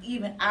 Sometimes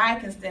even I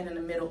can stand in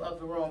the middle of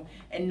the room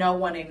and no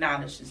one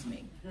acknowledges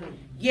me.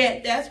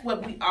 Yet that's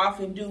what we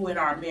often do in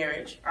our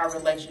marriage, our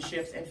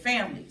relationships, and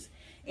families.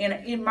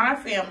 In my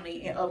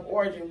family of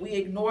origin, we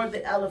ignored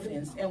the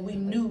elephants and we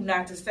knew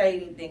not to say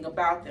anything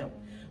about them.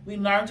 We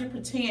learned to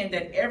pretend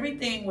that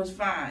everything was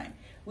fine.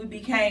 We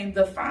became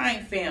the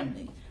fine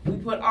family. We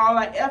put all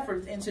our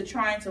efforts into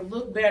trying to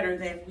look better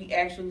than we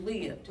actually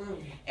lived.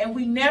 And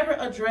we never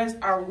addressed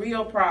our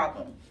real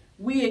problem.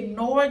 We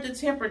ignored the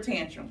temper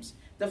tantrums,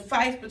 the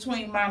fights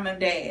between mom and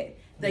dad,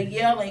 the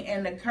yelling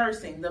and the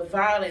cursing, the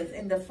violence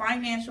and the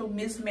financial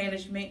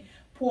mismanagement,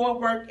 poor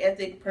work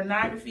ethic,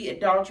 pornography,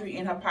 adultery,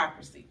 and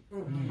hypocrisy.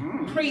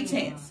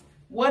 Pretense.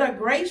 What a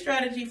great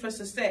strategy for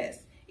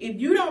success. If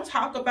you don't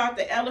talk about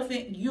the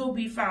elephant, you'll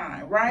be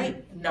fine,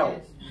 right?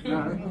 No.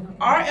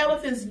 Our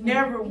elephants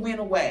never went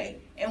away,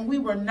 and we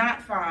were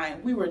not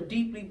fine. We were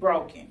deeply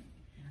broken.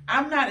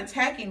 I'm not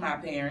attacking my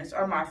parents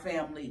or my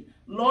family.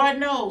 Lord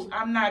knows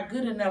I'm not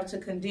good enough to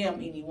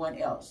condemn anyone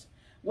else.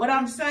 What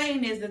I'm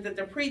saying is that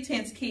the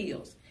pretense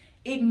kills.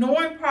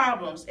 Ignoring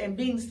problems and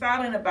being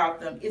silent about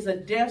them is a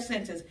death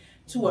sentence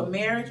to a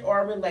marriage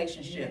or a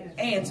relationship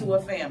and to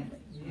a family.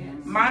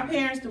 My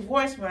parents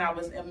divorced when I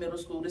was in middle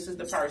school. This is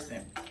the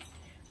person.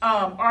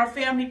 Our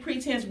family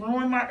pretense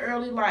ruined my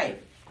early life.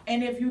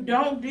 And if you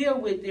don't deal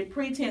with it,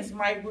 pretense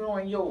might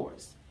ruin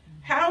yours.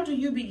 How do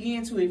you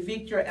begin to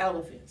evict your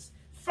elephants?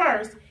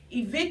 First,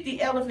 evict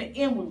the elephant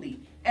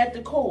inwardly. At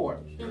the core,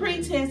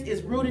 pretense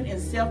is rooted in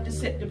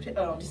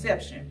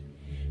self-deception.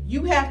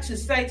 You have to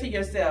say to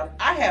yourself,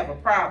 I have a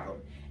problem,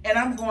 and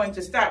I'm going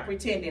to stop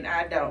pretending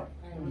I don't.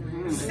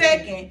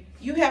 Second,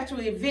 you have to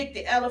evict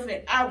the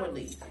elephant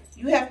outwardly.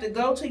 You have to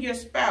go to your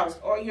spouse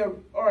or your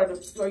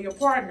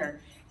partner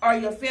or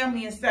your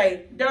family and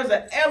say, there's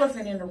an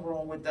elephant in the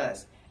room with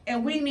us,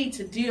 and we need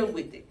to deal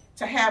with it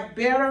to have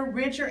better,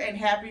 richer, and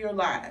happier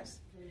lives.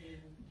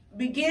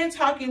 Begin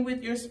talking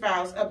with your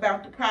spouse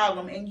about the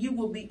problem, and you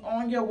will be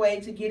on your way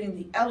to getting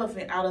the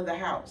elephant out of the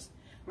house.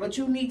 But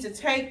you need to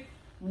take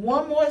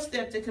one more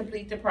step to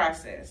complete the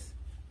process.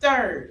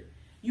 Third,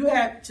 you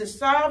have to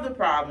solve the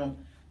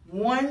problem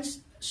one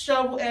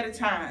shovel at a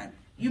time.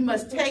 You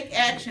must take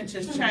action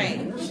to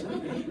change.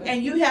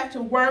 And you have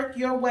to work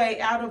your way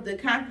out of the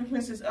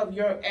consequences of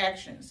your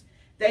actions.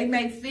 They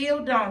may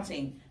feel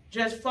daunting.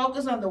 Just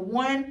focus on the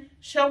one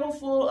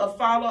shovelful of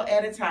follow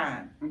at a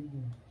time.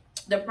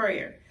 The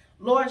prayer.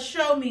 Lord,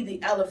 show me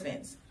the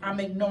elephants I'm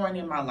ignoring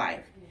in my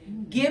life.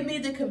 Give me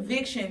the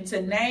conviction to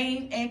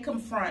name and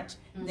confront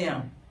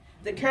them,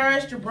 the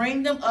courage to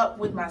bring them up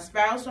with my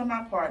spouse or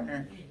my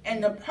partner,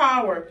 and the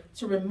power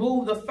to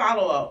remove the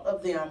follow-up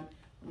of them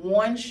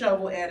one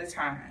shovel at a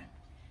time.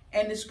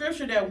 And the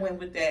scripture that went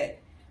with that,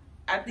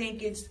 I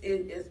think it's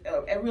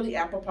really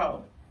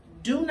apropos.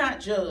 Do not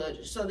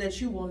judge so that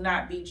you will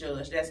not be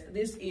judged.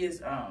 This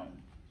is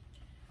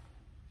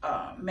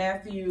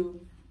Matthew.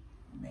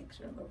 Make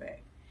sure I go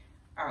back.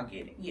 I'll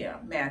get it. Yeah,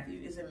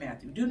 Matthew. It's in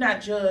Matthew. Do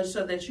not judge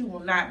so that you will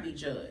not be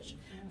judged.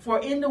 For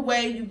in the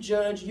way you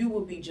judge, you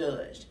will be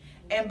judged.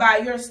 And by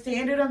your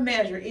standard of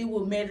measure, it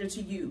will measure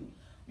to you.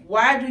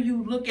 Why do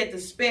you look at the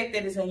speck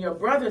that is in your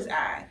brother's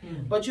eye,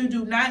 but you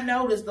do not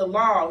notice the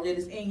log that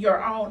is in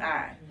your own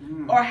eye?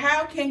 Or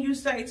how can you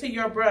say to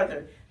your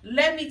brother,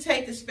 let me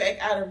take the speck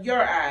out of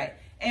your eye,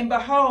 and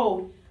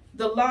behold,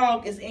 the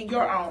log is in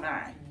your own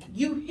eye?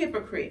 You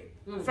hypocrite.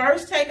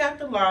 First take out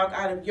the log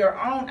out of your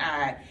own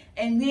eye,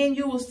 and then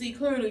you will see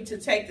clearly to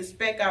take the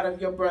speck out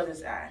of your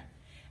brother's eye.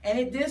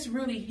 And this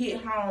really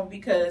hit home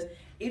because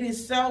it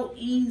is so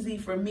easy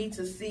for me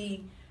to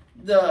see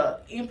the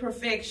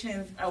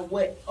imperfections of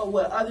what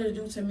others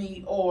do to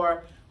me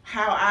or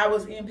how I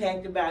was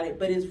impacted by it,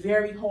 but it's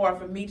very hard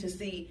for me to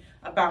see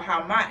about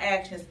how my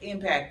actions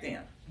impact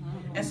them.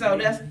 And so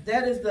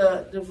that is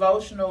the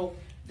devotional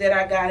that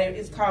I got.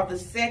 It's called The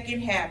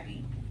Second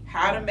Happy,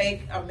 How to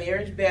Make a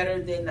Marriage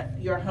Better Than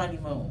Your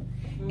Honeymoon.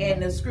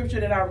 And the scripture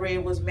that I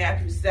read was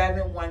Matthew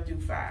 7, 1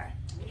 through 5.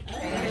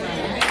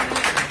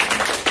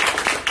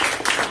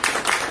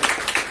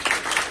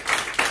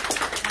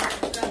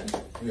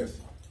 Yes.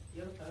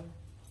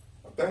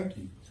 Thank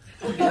you.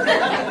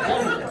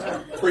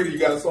 Frida, you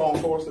got a song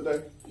for us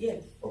today?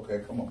 Yes. Okay,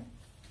 come on.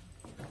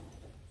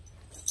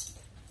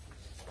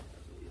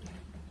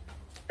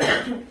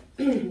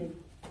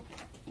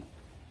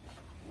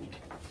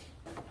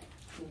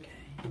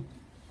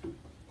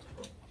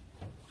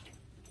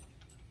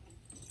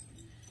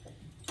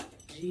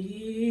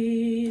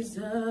 Jesus,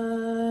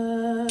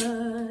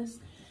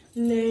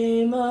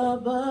 name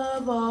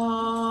above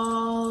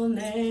all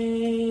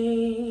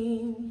names,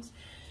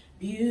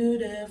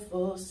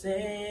 beautiful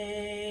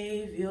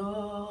Savior,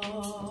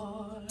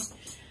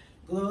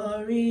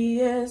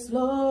 glorious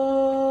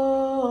Lord,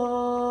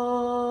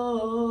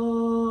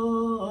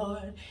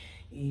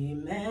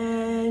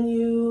 Emmanuel,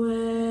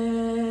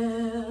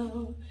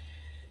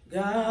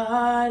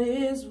 God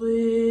is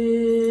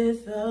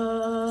with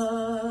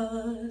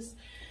us,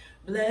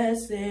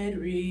 blessed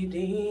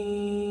Redeemer,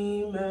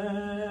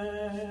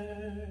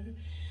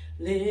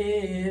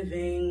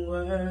 living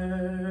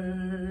Word.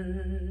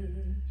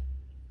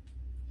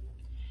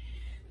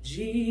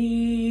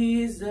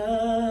 Jesus,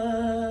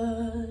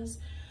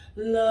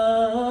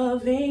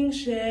 loving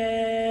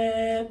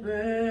Shepherd,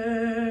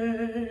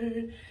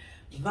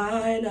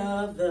 vine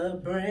of the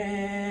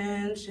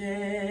branches,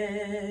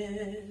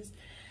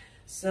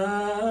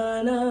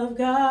 Son of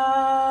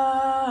God,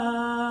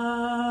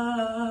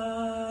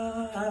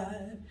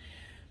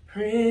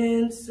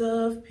 Prince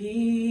of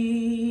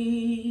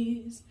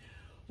Peace,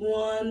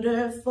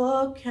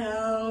 wonderful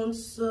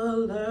Counselor,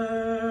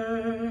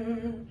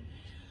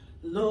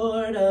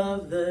 Lord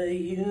of the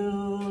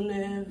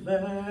universe,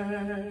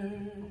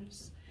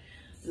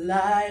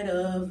 light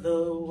of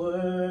the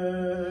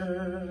world.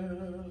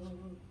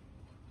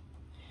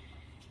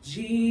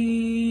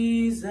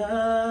 Jesus,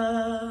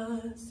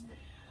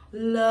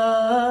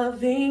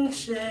 loving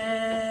Shepherd,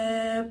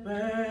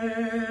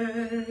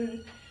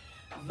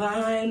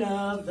 vine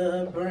of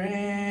the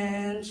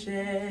branches,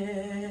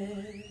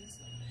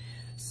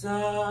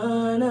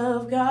 Son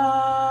of God,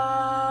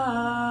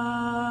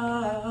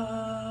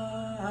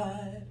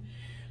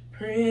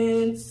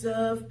 Prince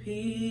of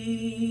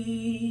Peace,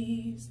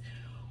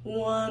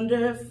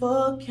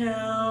 wonderful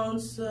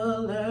Counselor,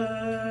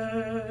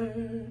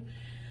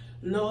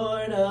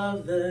 Lord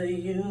of the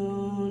universe,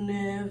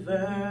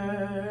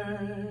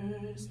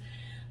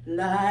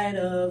 light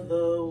of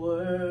the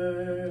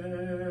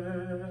world.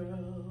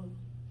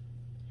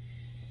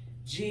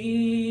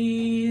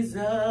 Jesus,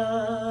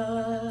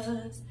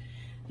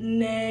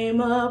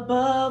 name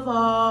above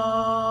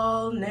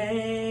all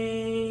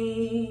names,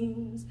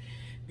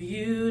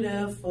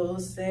 beautiful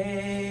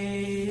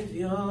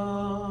Savior,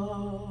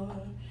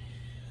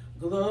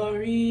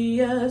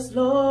 glorious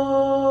Lord,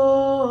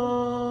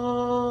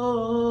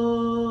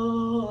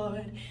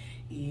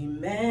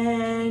 Emmanuel,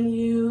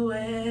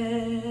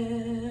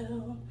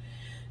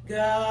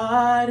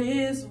 God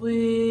is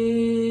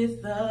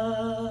with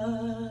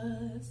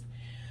us,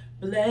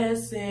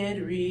 blessed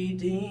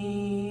Redeemer,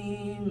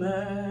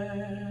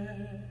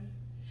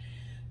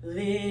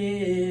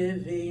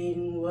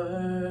 living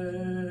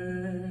Word.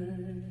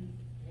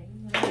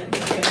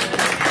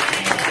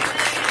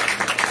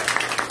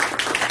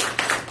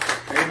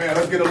 Amen.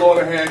 Let's get the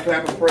Lord a hand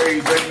clap of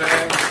praise.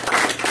 Amen.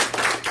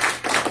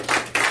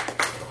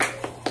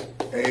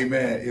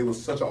 Amen. It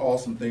was such an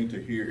awesome thing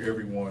to hear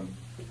everyone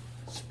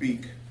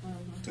speak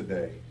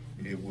today.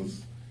 It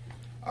was,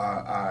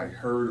 I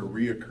heard a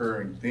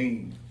reoccurring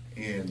theme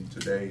in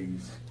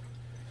today's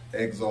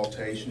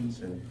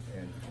exaltations and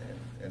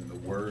the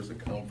words that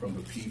come from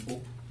the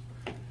people.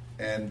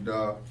 And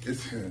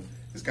it's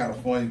kind of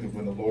funny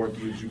when the Lord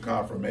gives you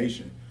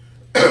confirmation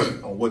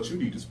on what you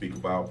need to speak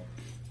about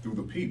through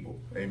the people.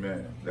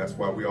 Amen. That's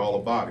why we're all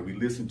a body. We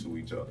listen to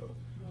each other.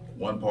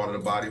 One part of the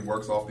body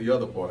works off the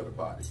other part of the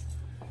body.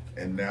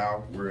 And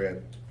now we're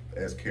at,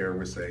 as Kara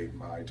would say,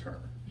 my turn.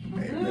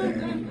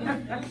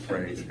 Amen.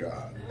 Praise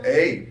God.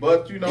 Hey,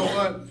 but you know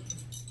what?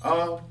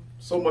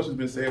 So much has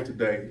been said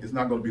today. It's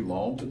not going to be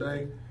long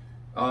today.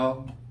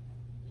 And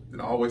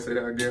I always say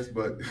that, I guess,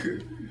 but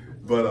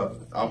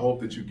I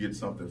hope that you get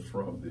something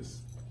from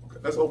this. Okay,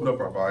 let's open up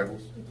our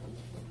Bibles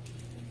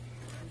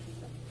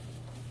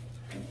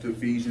to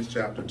Ephesians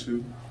chapter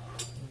 2.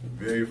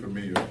 Very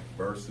familiar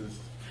verses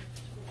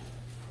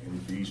in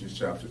Ephesians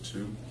chapter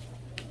 2.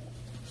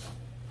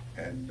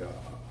 And we're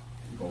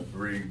going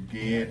to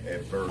begin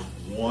at verse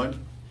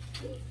 1.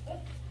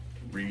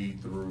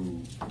 Read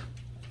through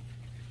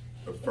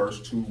the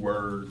first two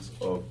words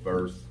of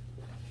verse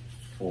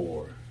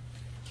 4.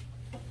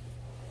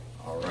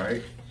 All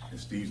right. And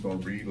Steve's going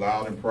to read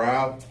loud and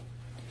proud.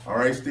 All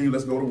right, Steve,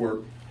 let's go to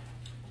work.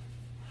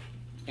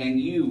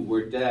 And you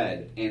were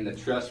dead in the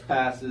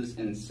trespasses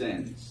and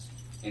sins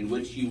in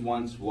which you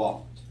once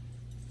walked,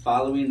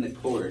 following the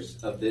course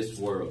of this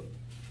world,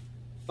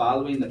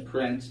 following the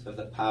prince of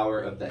the power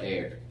of the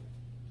air,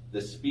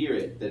 the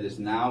spirit that is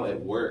now at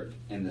work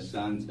in the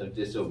sons of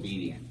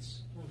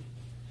disobedience,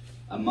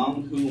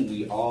 among whom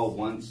we all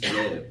once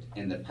lived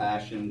in the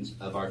passions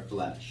of our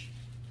flesh,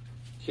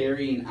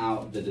 carrying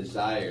out the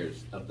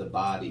desires of the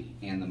body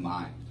and the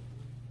mind,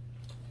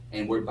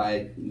 and were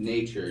by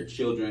nature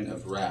children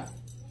of wrath,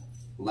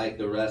 like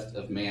the rest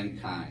of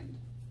mankind.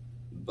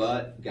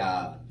 But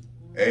God.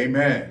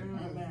 Amen.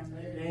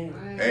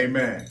 Amen.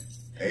 Amen.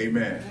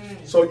 Amen.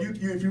 So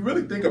if you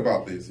really think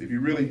about this,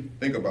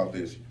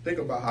 think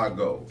about how it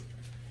goes.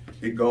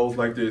 It goes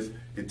like this.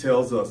 It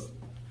tells us,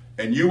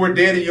 And you were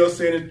dead in your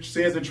sins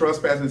and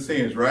trespasses and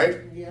sins,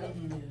 right? Yeah.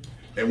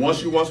 And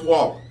once you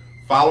walked,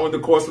 following the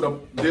course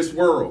of this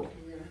world,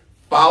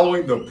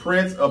 following the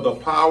prince of the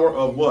power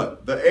of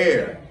what? The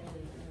air.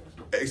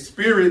 A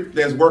spirit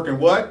that's working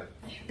what?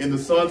 In the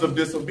sons of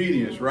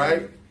disobedience,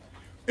 right?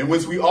 In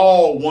which we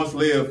all once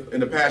lived in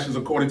the passions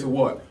according to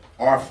what?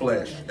 Our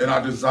flesh and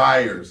our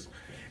desires.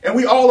 And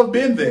we all have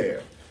been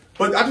there.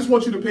 But I just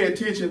want you to pay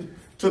attention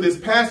to this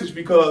passage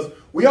because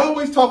we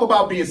always talk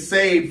about being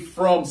saved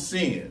from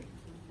sin.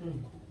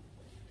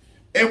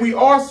 And we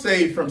are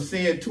saved from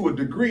sin to a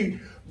degree.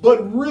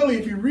 But really,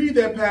 if you read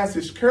that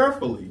passage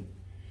carefully,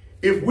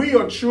 if we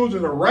are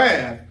children of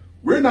wrath,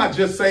 we're not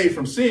just saved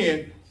from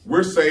sin,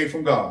 we're saved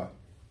from God.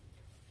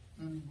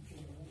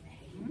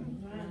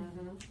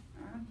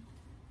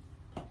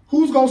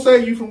 Who's going to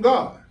save you from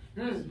God?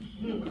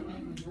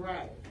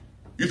 Right.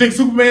 You think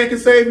Superman can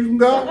save you from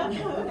God?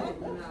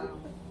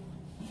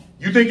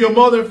 You think your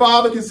mother and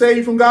father can save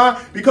you from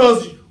God?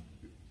 Because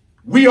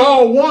we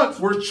all once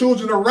were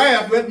children of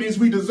wrath. That means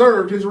we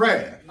deserved his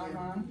wrath.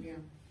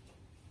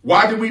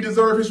 Why did we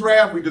deserve his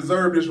wrath? We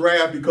deserved his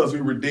wrath because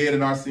we were dead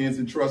in our sins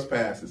and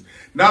trespasses.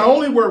 Not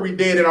only were we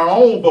dead in our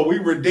own, but we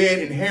were dead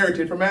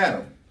inherited from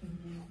Adam.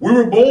 We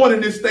were born in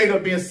this state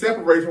of being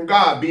separated from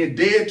God, being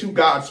dead to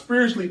God,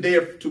 spiritually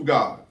dead to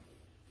God.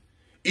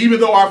 Even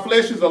though our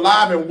flesh is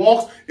alive and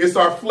walks, it's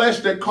our flesh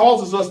that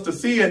causes us to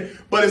sin,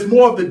 but it's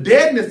more of the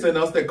deadness in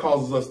us that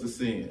causes us to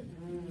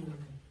sin.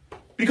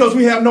 Because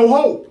we have no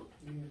hope.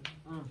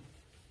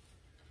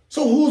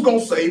 So who's going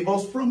to save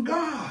us from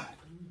God?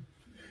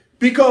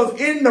 Because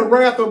in the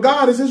wrath of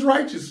God is his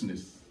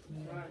righteousness.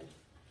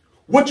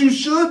 What you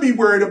should be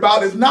worried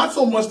about is not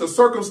so much the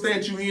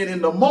circumstance you're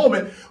in the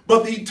moment,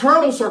 but the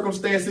eternal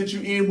circumstance that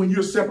you're in when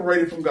you're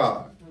separated from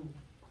God.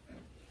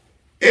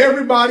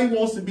 Everybody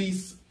wants to be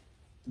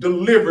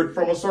delivered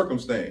from a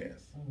circumstance.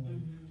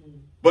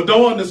 But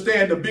don't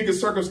understand the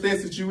biggest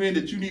circumstance that you're in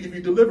that you need to be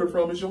delivered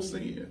from is your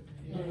sin.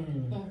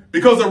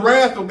 Because the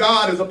wrath of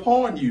God is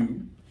upon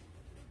you.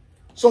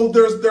 So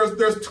there's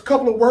a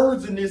couple of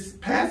words in this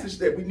passage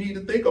that we need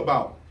to think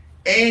about.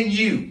 And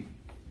you.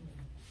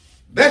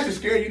 That should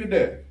scare you to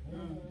death.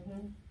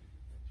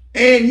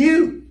 And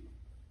you.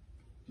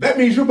 That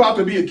means you're about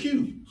to be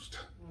accused.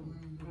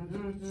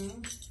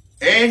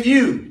 And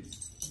you.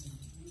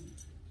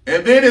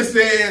 And then it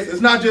says,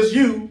 it's not just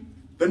you.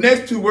 The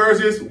next two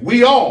words is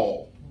we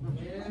all.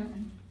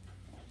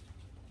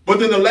 But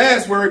then the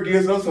last word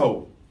gives us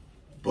hope.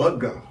 But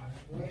God.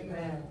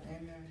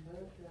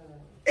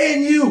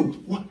 And you.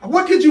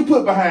 What could you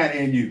put behind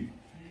and you?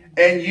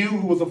 And you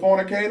who was a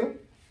fornicator?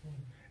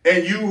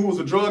 And you who was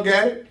a drug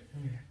addict?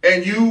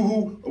 And you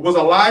who was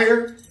a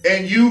liar?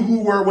 And you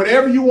who were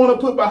whatever you want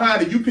to put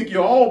behind it. You pick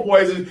your own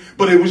poison,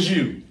 but it was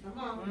you.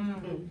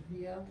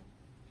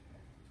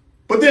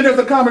 But then there's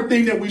a common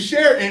thing that we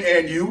share in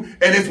and you,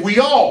 and it's we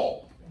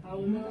all.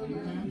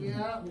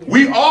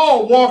 We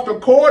all walked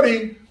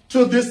according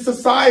to this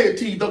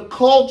society, the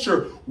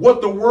culture,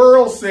 what the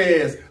world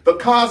says, the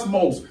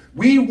cosmos.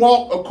 We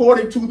walk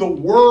according to the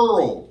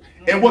world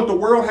and what the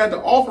world had to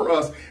offer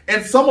us.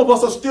 And some of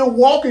us are still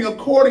walking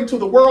according to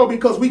the world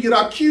because we get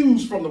our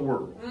cues from the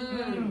world.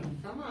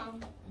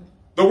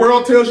 The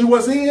world tells you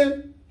what's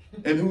in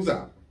and who's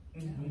out.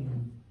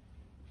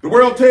 The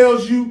world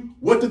tells you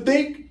what to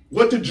think,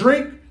 what to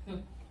drink,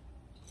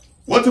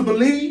 what to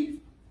believe.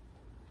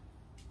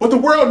 But the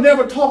world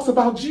never talks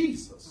about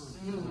Jesus.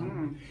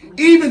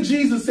 Even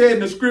Jesus said in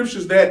the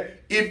scriptures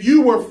that if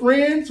you were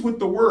friends with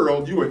the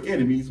world, you were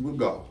enemies with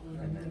God.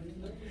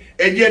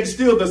 And yet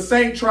still the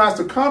saint tries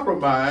to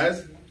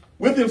compromise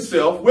with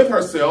himself, with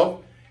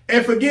herself,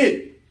 and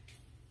forget,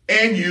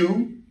 and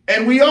you,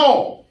 and we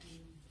all.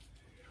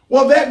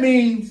 Well, that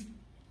means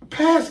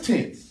past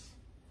tense.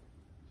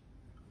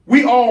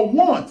 We all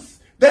once.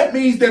 That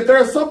means that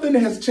there's something that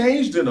has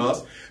changed in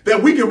us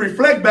that we can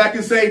reflect back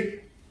and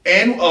say,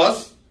 and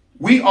us,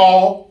 we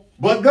all,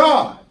 but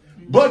God.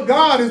 But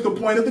God is the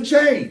point of the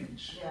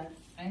change. Yeah.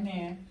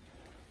 Amen.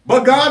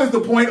 But God is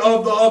the point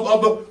of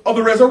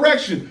the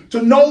resurrection.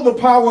 To know the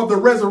power of the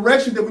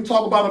resurrection that we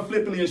talk about in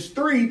Philippians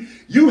 3,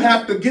 you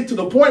have to get to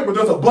the point where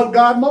there's a but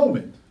God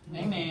moment.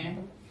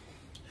 Amen.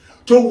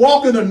 To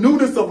walk in the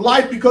newness of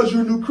life because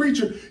you're a new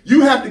creature,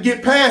 you have to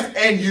get past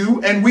and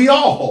you and we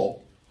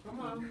all.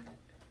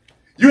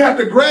 You have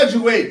to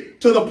graduate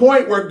to the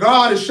point where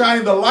God is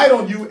shining the light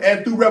on you,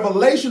 and through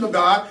revelation of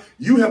God,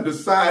 you have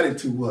decided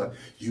to what?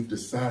 You've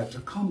decided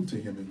to come to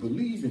him and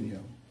believe in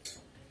him.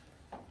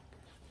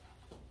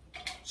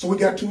 So we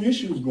got two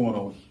issues going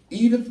on.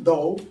 Even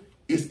though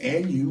it's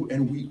and you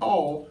and we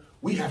all,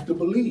 we have to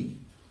believe.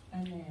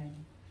 Amen.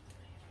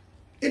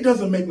 It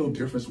doesn't make no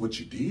difference what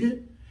you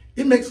did.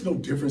 It makes no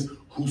difference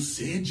who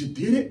said you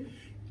did it.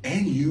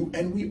 And you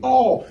and we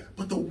all.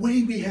 But the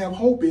way we have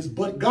hope is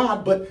but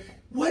God. But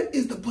what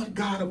is the but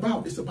God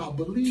about? It's about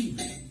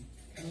believing.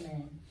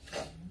 Amen.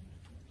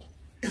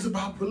 It's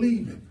about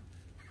believing.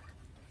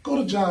 Go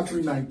to John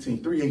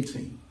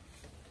 3:18.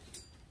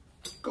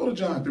 Go to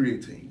John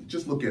 3:18.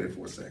 Just look at it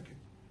for a second.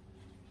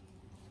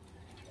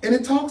 And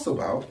it talks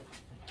about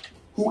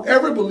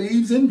whoever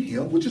believes in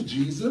him, which is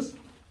Jesus,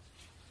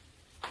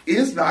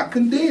 is not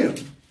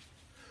condemned.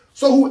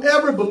 So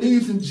whoever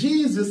believes in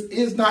Jesus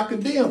is not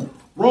condemned.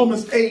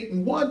 Romans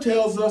 8:1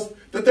 tells us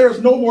that there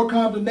is no more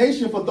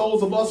condemnation for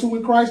those of us who are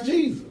in Christ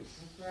Jesus.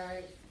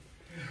 Right.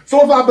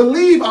 So if I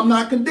believe, I'm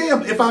not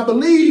condemned. If I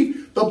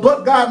believe, the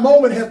but God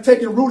moment has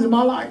taken root in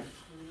my life.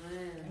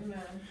 Amen.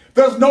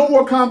 There's no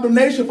more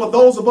condemnation for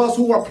those of us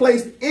who are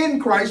placed in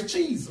Christ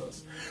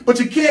Jesus. But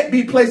you can't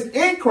be placed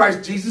in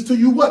Christ Jesus till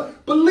you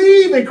what?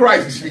 Believe in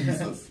Christ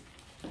Jesus.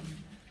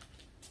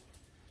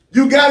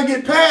 You got to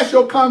get past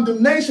your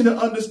condemnation and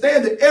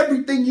understand that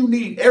everything you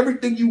need,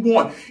 everything you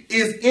want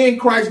is in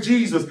Christ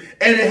Jesus.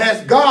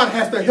 And God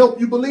has to help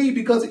you believe,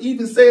 because it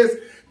even says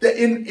that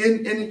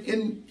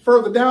in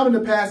further down in the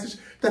passage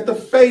that the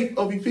faith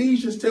of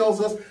Ephesians tells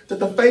us that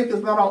the faith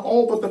is not our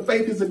own, but the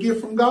faith is a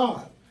gift from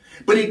God.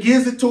 But he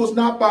gives it to us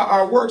not by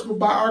our works, but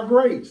by our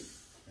grace.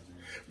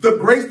 The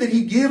grace that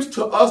he gives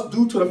to us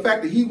due to the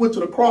fact that he went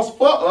to the cross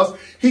for us,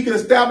 he can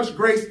establish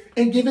grace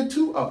and give it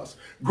to us.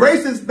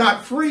 Grace is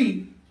not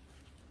free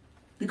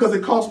because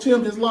it cost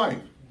him his life.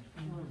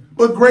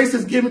 But grace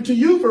is given to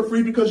you for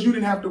free because you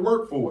didn't have to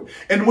work for it.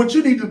 And what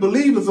you need to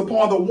believe is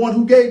upon the one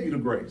who gave you the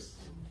grace.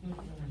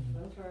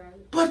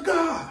 But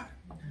God.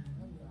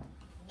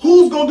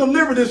 Who's going to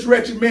deliver this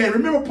wretched man?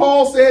 Remember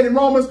Paul said in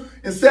Romans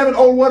 7,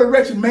 oh, what a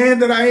wretched man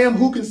that I am.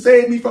 Who can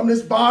save me from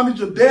this bondage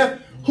of death?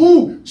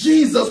 Who?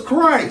 Jesus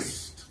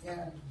Christ.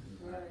 Yeah.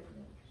 Right.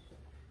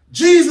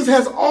 Jesus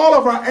has all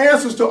of our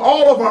answers to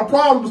all of our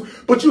problems,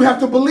 but you have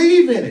to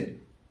believe in it.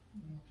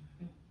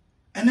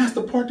 And that's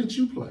the part that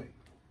you play.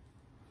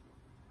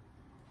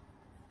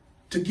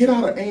 To get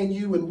out of and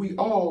you and we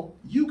all,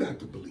 you got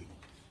to believe.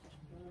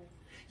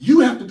 You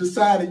have to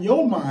decide in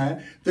your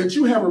mind that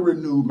you have a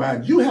renewed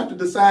mind. You have to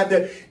decide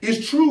that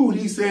it's true.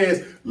 He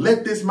says,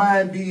 let this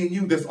mind be in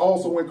you that's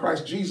also in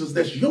Christ Jesus.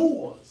 That's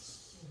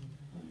yours.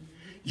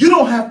 You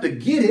don't have to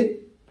get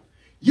it.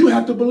 You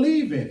have to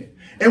believe in it.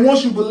 And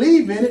once you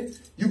believe in it,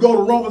 you go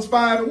to Romans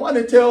 5:1.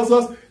 It tells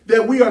us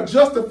that we are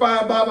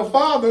justified by the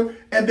Father,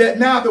 and that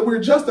now that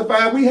we're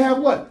justified, we have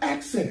what?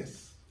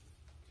 Access.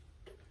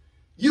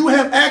 You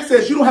have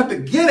access. You don't have to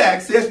get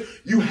access.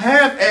 You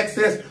have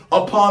access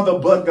upon the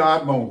but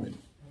God moment.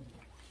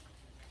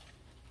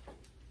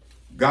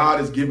 God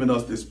has given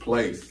us this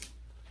place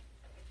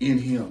in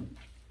him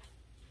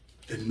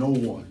that no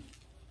one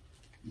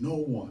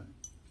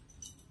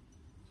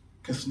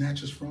can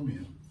snatch us from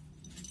him.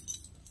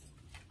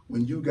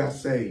 When you got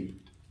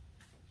saved,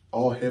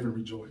 all heaven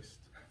rejoiced.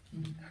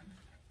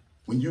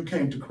 When you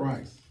came to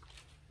Christ,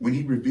 when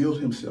he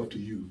revealed himself to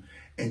you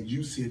and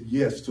you said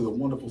yes to the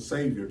wonderful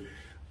Savior,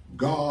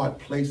 God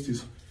placed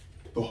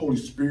the Holy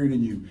Spirit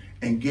in you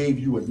and gave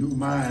you a new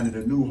mind and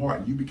a new heart,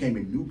 and you became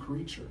a new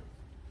creature.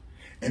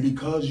 And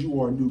because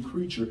you are a new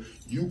creature,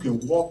 you can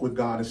walk with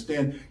God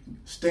and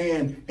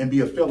stand and be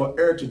a fellow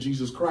heir to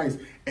Jesus Christ.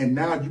 And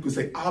now you can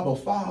say, Abba,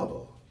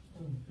 Father.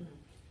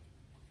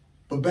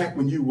 But back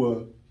when you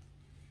were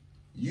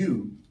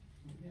you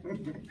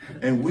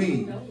and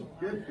we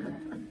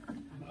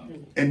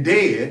and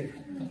dead,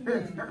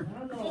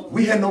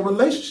 we had no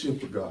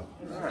relationship with God.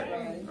 All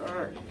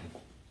right.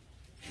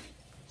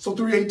 So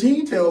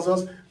 3:18 tells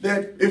us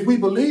that if we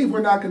believe,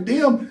 we're not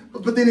condemned.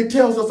 But then it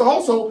tells us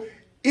also,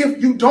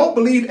 if you don't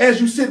believe,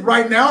 as you sit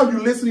right now,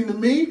 you're listening to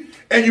me,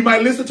 and you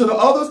might listen to the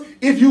others.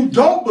 If you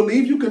don't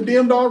believe, you're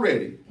condemned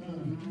already.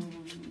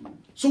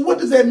 So what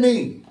does that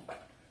mean?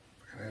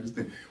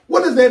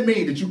 What does that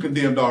mean that you're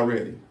condemned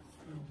already?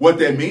 What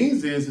that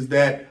means is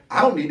that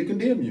I don't need to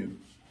condemn you.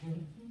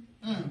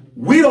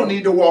 We don't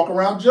need to walk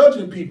around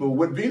judging people.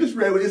 What Venus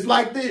read is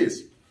like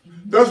this.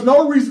 There's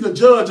no reason to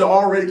judge an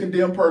already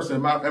condemned person.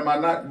 Am I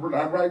not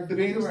right,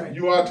 Venus? Right.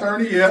 You are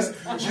attorney, yes.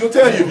 She'll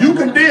tell you, if you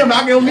condemn,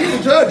 I don't need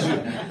to judge you.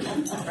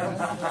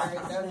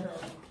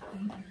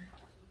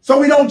 So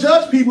we don't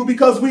judge people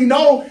because we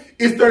know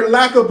it's their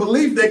lack of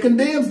belief that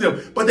condemns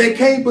them. But they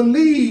can't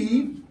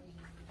believe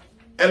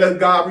unless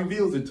God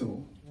reveals it to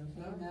them.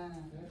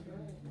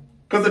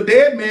 Because a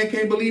dead man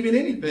can't believe in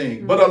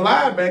anything, but a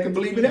live man can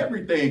believe in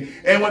everything.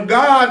 And when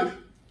God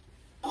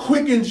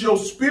quickens your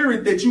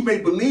spirit that you may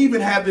believe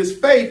and have this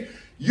faith,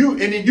 and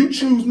then you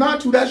choose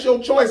not to, that's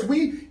your choice.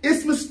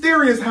 It's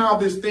mysterious how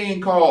this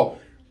thing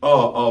called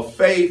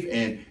faith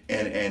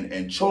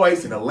and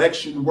choice and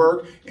election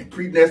work and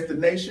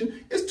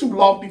predestination. It's too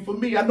lofty for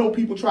me. I know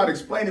people try to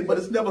explain it, but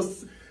it's never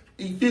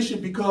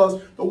efficient,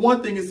 because the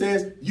one thing it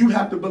says, you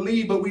have to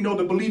believe, but we know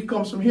the belief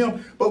comes from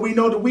him, but we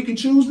know that we can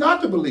choose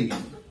not to believe.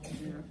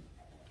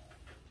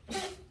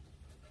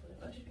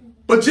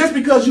 But just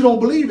because you don't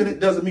believe in it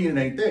doesn't mean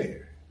it ain't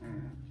there.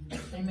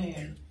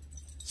 Amen.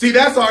 See,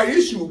 that's our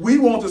issue. We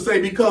want to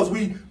say because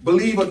we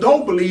believe or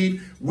don't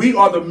believe, we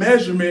are the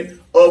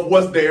measurement of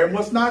what's there and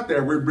what's not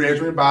there. We're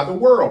measuring by the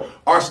world.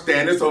 Our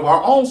standards of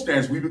our own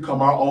standards. We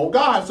become our own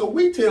God. So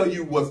we tell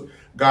you what's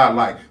God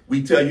like.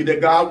 We tell you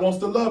that God wants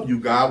to love you.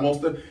 God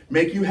wants to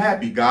make you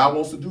happy. God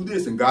wants to do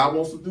this and God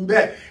wants to do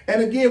that.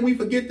 And again, we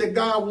forget that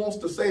God wants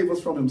to save us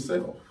from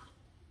himself.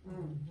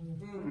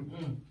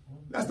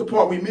 That's the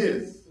part we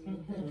miss.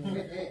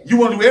 You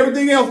want to do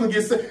everything else to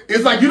get saved.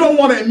 It's like you don't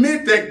want to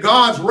admit that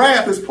God's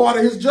wrath is part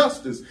of his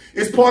justice.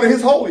 It's part of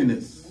his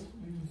holiness.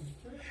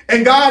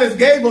 And God has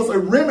gave us a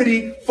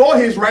remedy for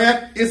his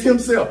wrath. It's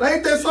himself.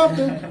 Ain't that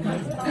something?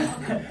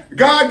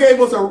 God gave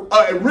us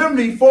a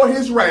remedy for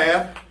his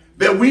wrath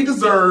that we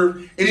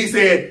deserve. And he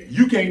said,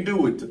 you can't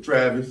do it,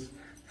 Travis.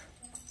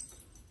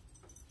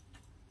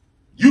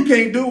 You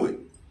can't do it.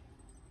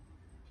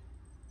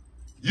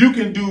 You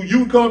can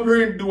come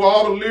here and do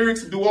all the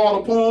lyrics, do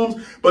all the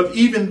poems, but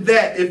even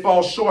that, it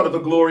falls short of the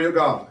glory of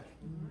God.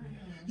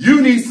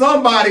 You need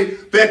somebody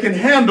that can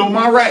handle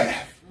my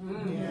wrath.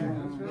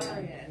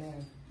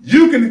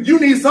 You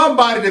need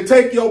somebody to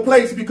take your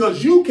place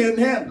because you can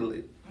handle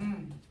it.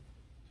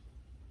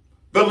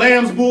 The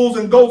lambs, bulls,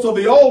 and goats of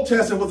the Old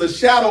Testament was a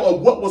shadow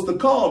of what was to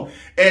come.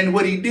 And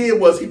what he did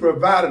was he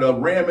provided a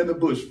ram in the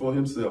bush for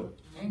himself.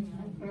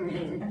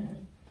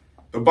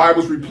 The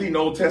Bible's replete in the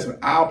Old Testament.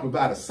 I'll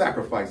provide a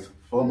sacrifice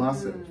for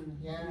myself.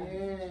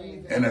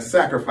 And that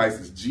sacrifice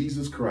is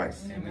Jesus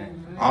Christ,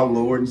 our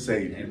Lord and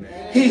Savior.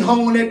 He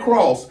hung on that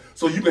cross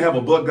so you can have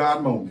a but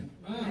God moment.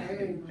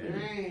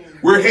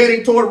 We're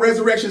heading toward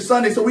Resurrection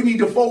Sunday, so we need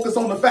to focus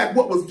on the fact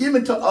what was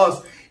given to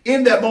us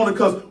in that moment,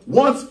 because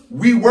once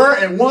we were,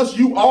 and once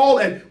you all,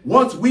 and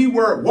once we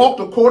were walked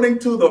according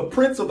to the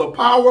prince of the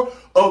power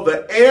of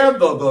the air,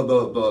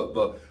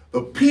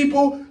 the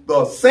people,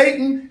 the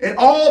Satan, and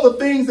all the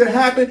things that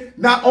happened,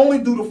 not only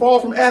due to fall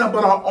from Adam,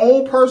 but our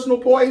own personal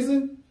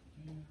poison.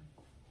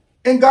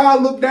 And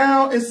God looked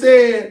down and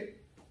said,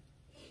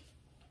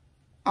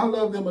 I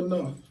love them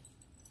enough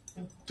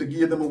to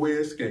give them a way of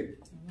escape.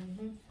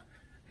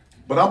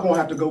 But I'm going to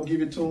have to go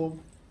give it to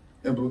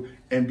them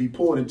and be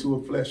poured into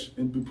a flesh,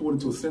 and be poured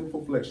into a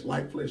sinful flesh,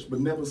 like flesh, but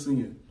never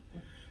sin,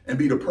 and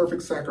be the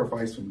perfect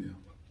sacrifice for them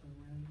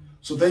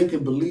so they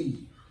can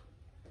believe.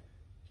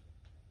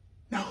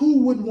 Now, who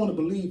wouldn't want to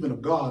believe in a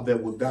God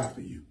that will die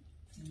for you?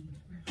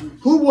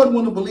 Who wouldn't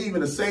want to believe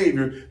in a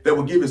Savior that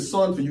will give his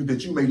son for you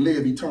that you may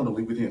live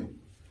eternally with him?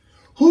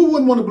 Who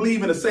wouldn't want to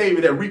believe in a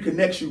Savior that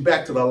reconnects you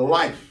back to the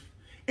life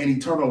and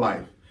eternal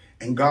life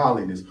and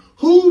godliness?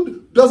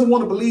 Who doesn't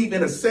want to believe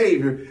in a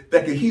Savior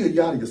that can heal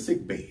you out of your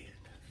sick bed?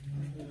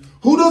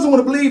 Who doesn't want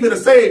to believe in a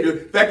Savior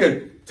that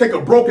can take a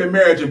broken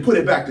marriage and put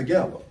it back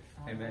together?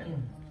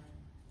 Amen.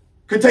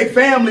 Could take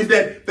families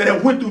that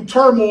have went through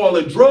turmoil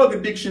and drug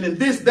addiction and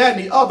this, that,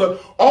 and the other,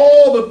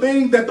 all the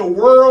things that the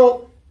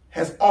world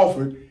has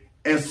offered,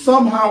 and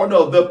somehow or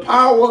another, the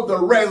power of the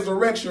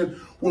resurrection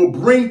will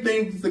bring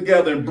things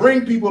together and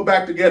bring people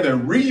back together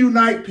and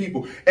reunite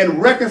people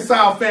and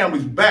reconcile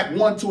families back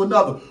one to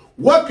another.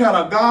 What kind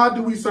of God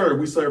do we serve?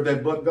 We serve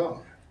that but God.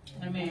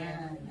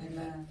 Amen.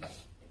 Amen.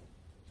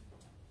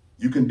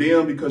 You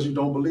condemn because you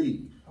don't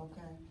believe.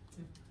 Okay.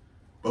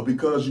 But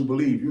because you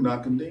believe, you're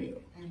not condemned.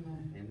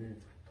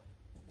 Amen.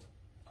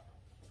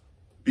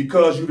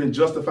 Because you've been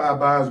justified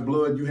by his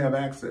blood, you have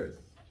access.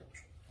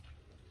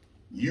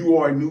 You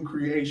are a new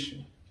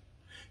creation.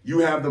 You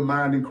have the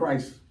mind in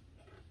Christ.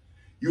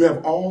 You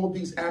have all of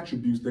these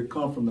attributes that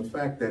come from the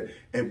fact that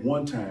at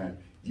one time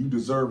you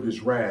deserved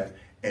his wrath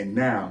and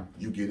now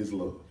you get his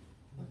love.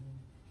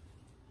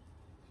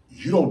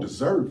 You don't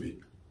deserve it.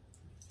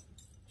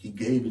 He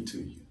gave it to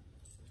you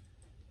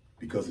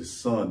because his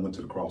son went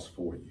to the cross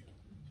for you.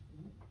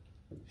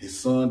 His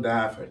son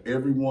died for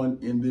everyone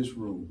in this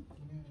room.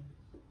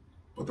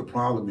 But the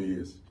problem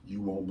is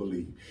you won't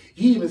believe.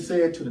 He even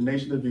said to the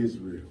nation of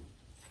Israel,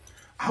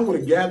 I would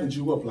have gathered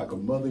you up like a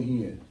mother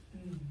hen,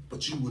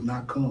 but you would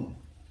not come.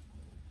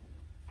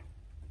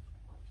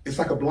 It's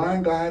like a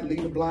blind guide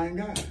leading a blind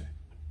guide.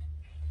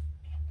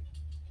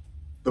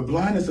 The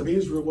blindness of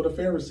Israel were the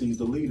Pharisees,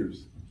 the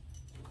leaders,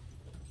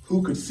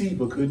 who could see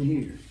but couldn't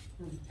hear.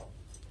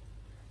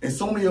 And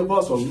so many of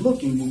us are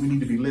looking when we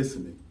need to be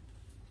listening.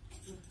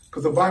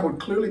 Because the Bible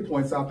clearly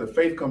points out that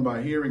faith comes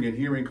by hearing, and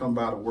hearing comes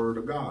by the word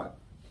of God.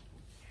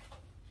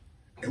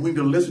 And we need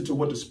to listen to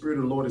what the Spirit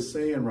of the Lord is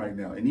saying right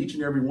now. And each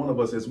and every one of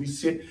us, as we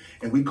sit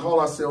and we call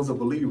ourselves a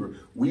believer,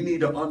 we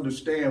need to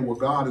understand what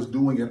God is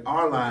doing in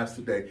our lives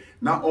today,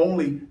 not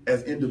only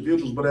as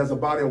individuals, but as a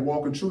body of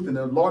walking truth and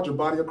a larger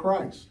body of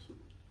Christ.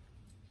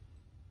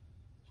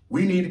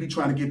 We need to be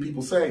trying to get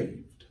people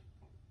saved.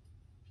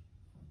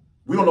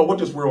 We don't know what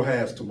this world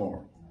has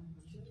tomorrow.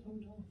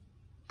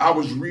 I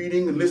was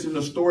reading and listening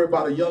to a story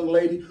about a young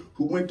lady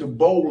who went to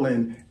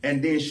bowling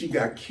and then she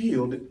got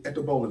killed at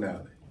the bowling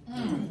alley.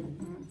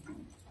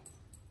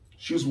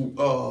 She was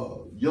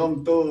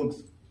young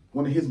thugs,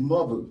 one of his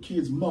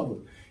kid's mother.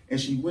 And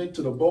she went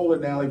to the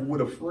bowling alley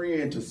with a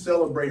friend to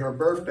celebrate her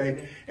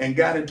birthday and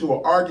got into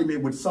an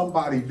argument with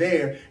somebody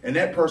there. And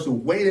that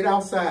person waited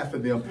outside for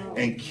them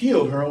and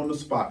killed her on the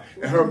spot.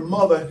 And her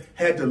mother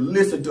had to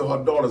listen to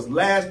her daughter's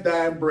last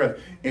dying breath.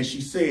 And she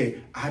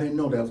said, I didn't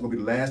know that was going to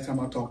be the last time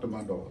I talked to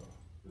my daughter.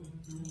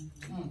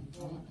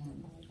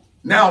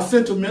 Now,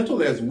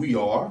 sentimental as we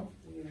are,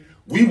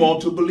 we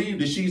want to believe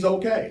that she's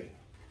okay.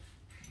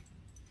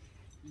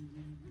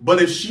 But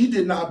if she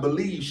did not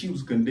believe, she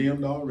was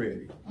condemned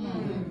already.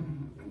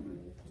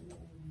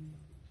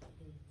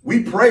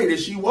 We pray that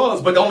she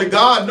was, but only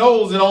God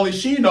knows and only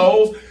she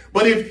knows.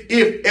 But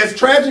if as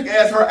tragic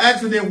as her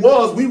accident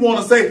was, we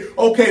want to say,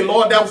 okay,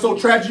 Lord, that was so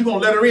tragic, you're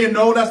going to let her in.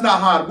 No, that's not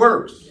how it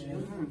works.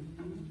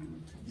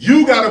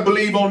 You got to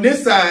believe on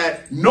this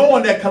side,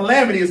 knowing that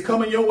calamity is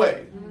coming your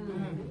way.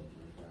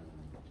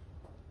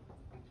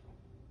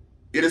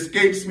 It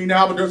escapes me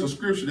now, but there's a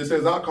scripture that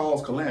says, I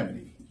cause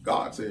calamity.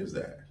 God says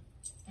that.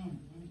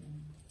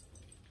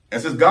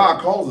 And since God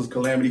causes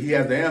calamity, he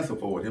has the answer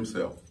for it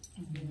himself.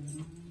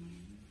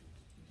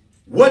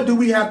 What do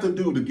we have to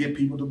do to get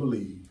people to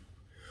believe?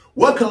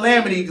 What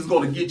calamity is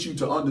going to get you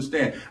to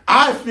understand?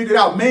 I figured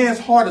out man's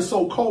heart is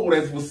so cold,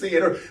 as was said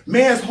earlier.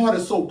 Man's heart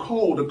is so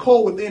cold. The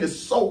cold within is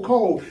so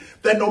cold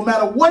that no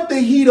matter what the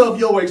heat of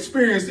your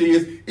experience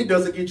is, it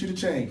doesn't get you to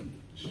change.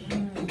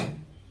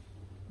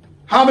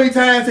 How many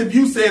times have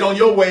you said on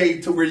your way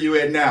to where you're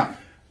at now,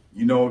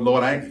 you know,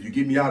 Lord, if you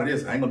get me out of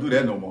this, I ain't going to do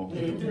that no more.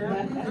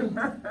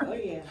 Oh,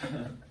 yeah.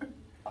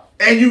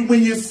 And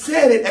when you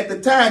said it at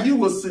the time, you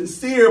were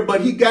sincere,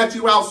 but he got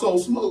you out so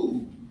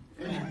smooth.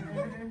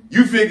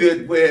 You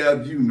figured,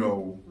 well, you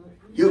know,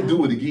 he'll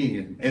do it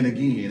again and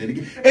again and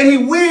again. And he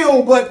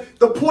will, but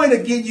the point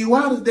of getting you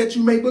out is that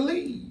you may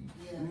believe.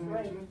 Yeah,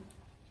 right.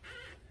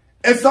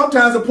 And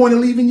sometimes the point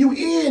of leaving you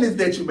in is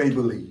that you may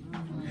believe.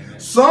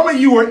 Some of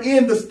you are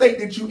in the state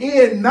that you're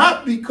in,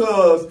 not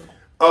because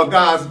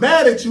God's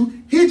mad at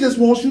you. He just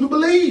wants you to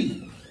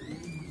believe.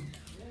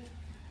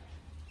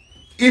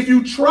 If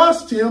you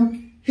trust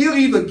him, he'll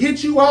either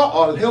get you out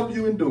or help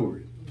you endure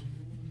it.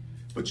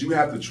 But you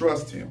have to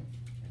trust him.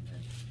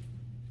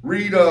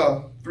 Read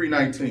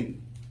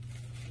 3:19.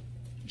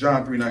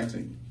 John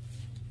 3:19.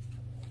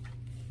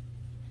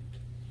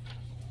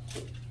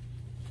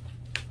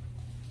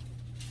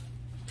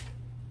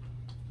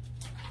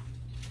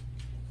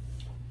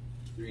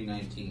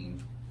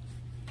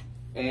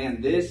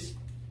 And this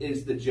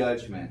is the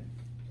judgment.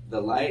 The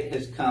light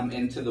has come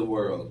into the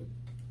world,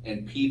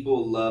 and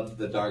people loved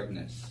the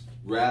darkness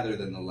rather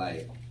than the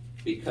light,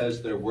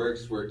 because their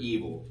works were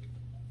evil.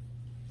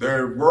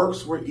 Their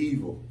works were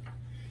evil.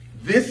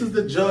 This is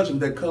the judgment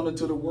that comes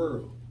into the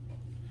world.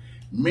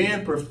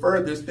 Men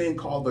prefer this thing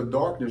called the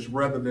darkness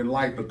rather than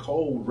light, the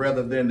cold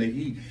rather than the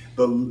heat,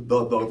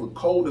 the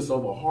coldness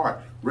of a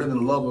heart rather than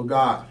the love of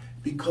God,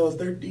 because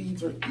their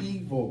deeds are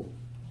evil.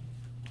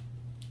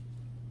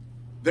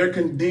 They're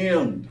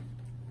condemned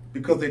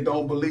because they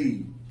don't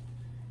believe.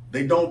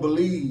 They don't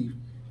believe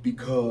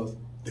because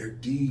their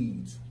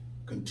deeds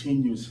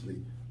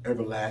continuously,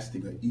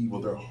 everlasting, are evil.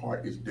 Their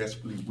heart is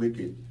desperately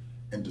wicked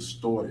and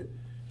distorted.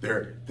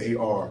 They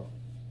are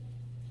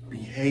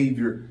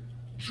behavior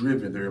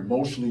driven. They're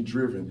emotionally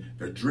driven.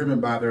 They're driven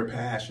by their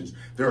passions.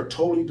 They're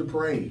totally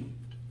depraved.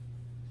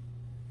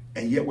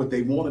 And yet what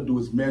they want to do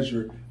is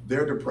measure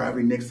their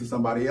depravity next to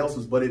somebody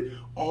else's, but it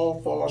all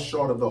falls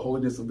short of the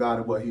holiness of God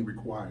and what he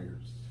requires.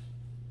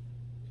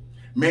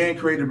 Man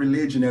created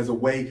religion as a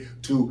way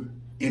to,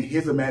 in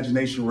his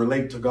imagination,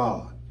 relate to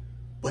God.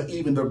 But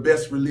even the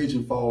best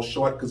religion falls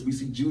short, because we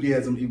see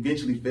Judaism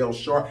eventually fell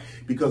short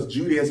because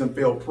Judaism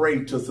fell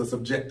prey to the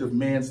subjective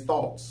man's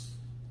thoughts.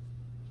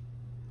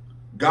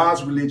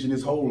 God's religion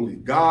is holy.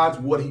 God's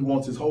what he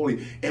wants is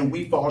holy. And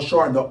we fall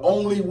short. And the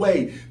only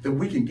way that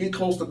we can get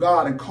close to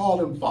God and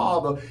call him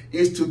Father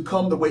is to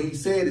come the way he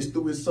said, is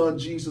through his son,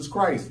 Jesus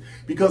Christ.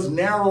 Because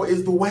narrow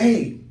is the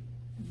way.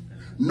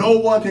 No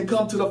one can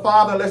come to the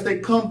Father unless they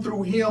come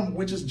through him,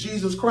 which is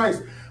Jesus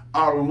Christ,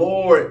 our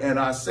Lord and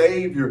our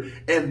Savior.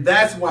 And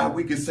that's why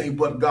we can say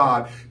but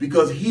God,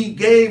 because he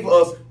gave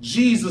us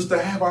Jesus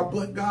to have our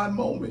but God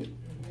moment.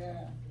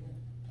 Yeah.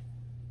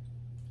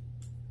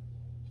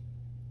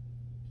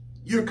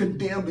 You're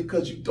condemned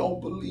because you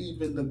don't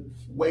believe in the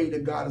way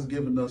that God has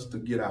given us to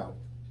get out.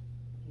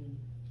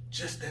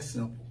 Just that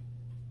simple.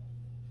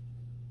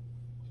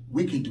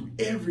 We can do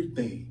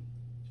everything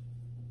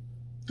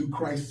through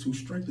Christ who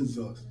strengthens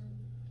us.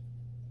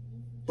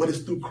 But it's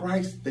through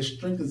Christ that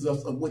strengthens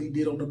us of what he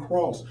did on the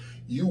cross.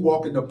 You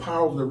walk in the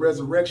power of the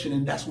resurrection,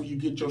 and that's where you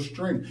get your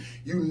strength.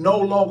 You no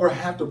longer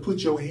have to put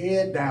your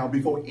head down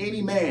before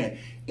any man,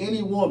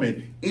 any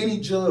woman, any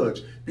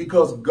judge,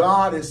 because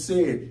God has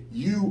said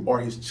you are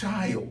his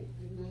child.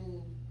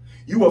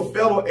 You are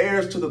fellow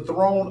heirs to the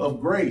throne of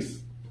grace.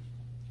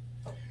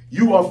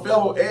 You are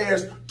fellow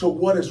heirs to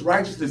what is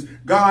righteousness.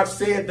 God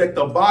said that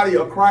the body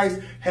of Christ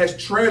has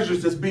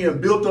treasures that's being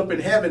built up in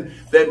heaven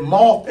that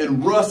moth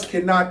and rust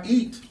cannot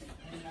eat.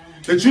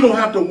 That you don't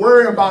have to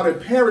worry about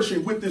it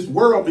perishing with this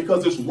world,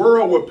 because this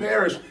world will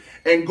perish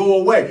and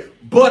go away.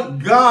 But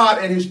God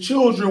and his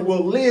children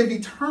will live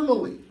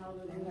eternally.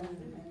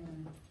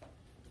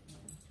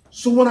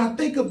 So when I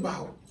think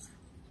about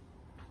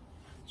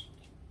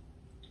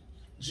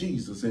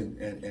Jesus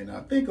and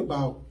I think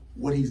about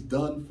what he's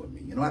done for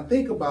me, I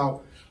think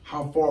about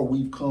how far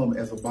we've come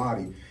as a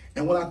body,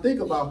 and when I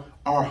think about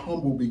our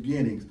humble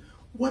beginnings,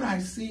 what I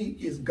see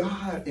is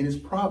God in his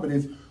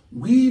providence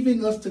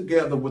weaving us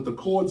together with the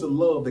cords of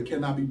love that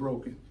cannot be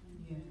broken.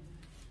 Yeah.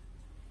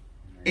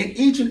 And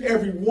each and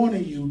every one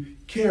of you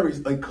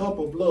carries a cup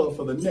of love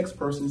for the next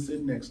person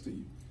sitting next to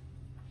you.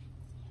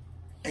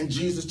 And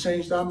Jesus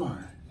changed our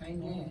mind.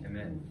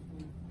 Amen.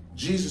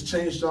 Jesus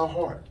changed our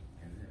heart.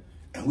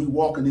 And we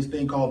walk in this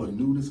thing called the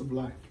newness of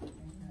life.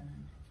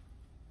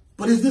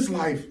 But is this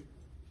life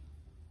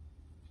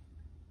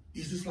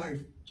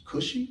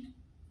cushy?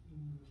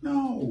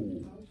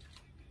 No.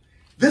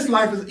 This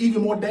life is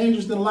even more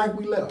dangerous than the life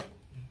we left.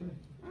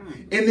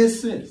 In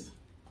this sense,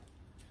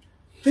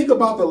 think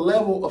about the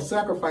level of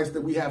sacrifice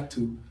that we have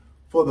to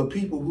for the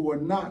people who are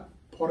not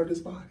part of this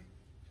body.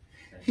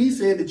 He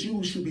said that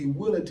you should be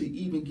willing to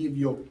even give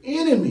your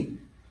enemy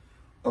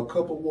a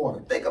cup of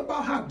water. Think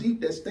about how deep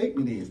that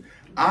statement is.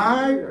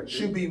 I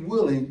should be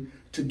willing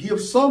to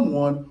give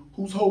someone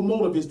whose whole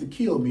motive is to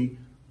kill me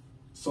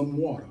some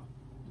water.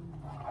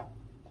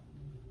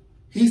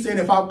 He said,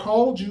 if I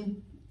called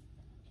you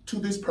to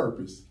this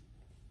purpose,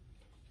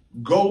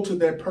 go to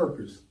that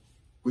purpose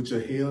with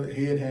your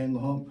head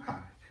hung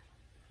high.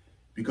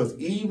 Because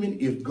even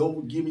if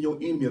giving your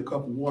enemy a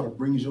cup of water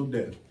brings your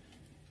death,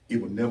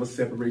 it will never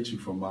separate you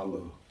from my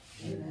love.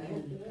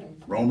 Amen.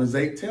 Romans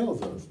 8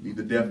 tells us,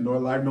 neither death nor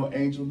life, nor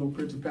angel, no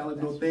principality,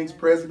 no things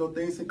present, no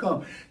things to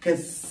come can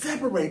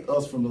separate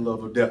us from the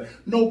love of death.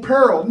 No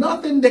peril,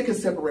 nothing that can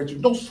separate you.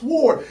 No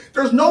sword.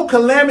 There's no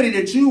calamity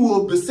that you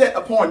will beset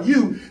upon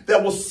you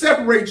that will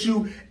separate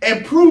you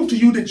and prove to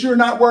you that you're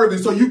not worthy.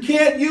 So you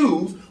can't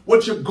use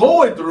what you're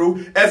going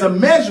through as a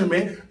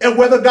measurement and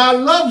whether God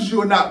loves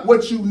you or not.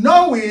 What you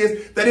know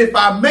is that if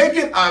I make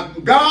it,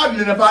 I'm God,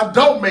 and if I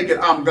don't make it,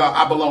 I'm God.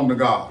 I belong to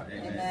God.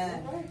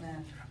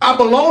 I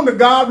belong to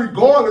God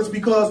regardless,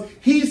 because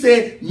he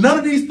said none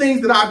of these things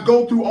that I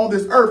go through on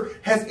this earth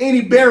has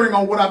any bearing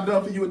on what I've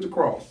done for you at the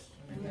cross.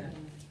 Amen.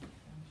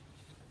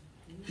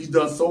 He's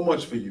done so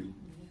much for you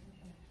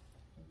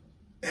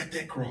at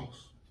that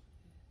cross.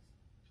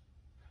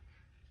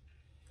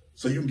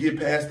 So you can get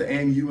past the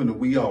and you and the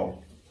we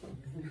all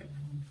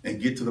and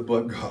get to the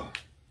but God.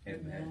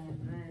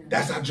 Amen.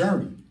 That's our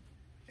journey.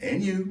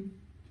 And you,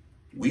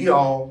 we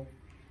all,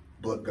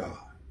 but God.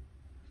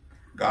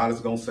 God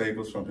is going to save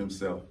us from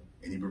himself,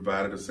 and he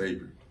provided a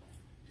Savior.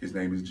 His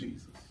name is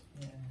Jesus.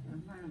 Yeah.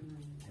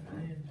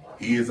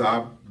 He is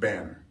our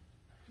banner.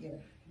 Yeah.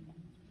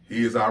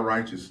 He is our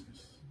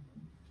righteousness.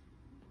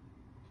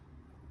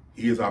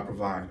 He is our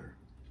provider.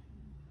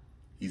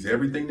 He's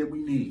everything that we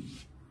need.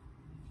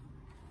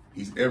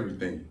 He's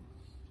everything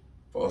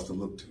for us to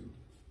look to.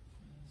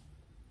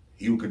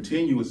 He will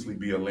continuously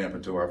be a lamp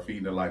unto our feet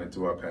and a light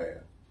unto our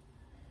path.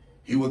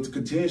 He will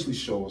continuously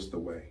show us the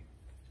way.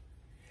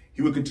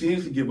 He will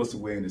continuously give us a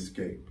way and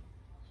escape.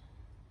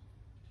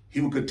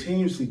 He will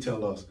continuously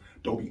tell us,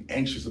 don't be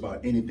anxious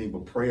about anything,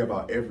 but pray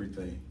about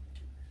everything,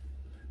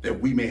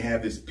 that we may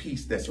have this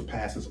peace that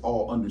surpasses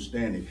all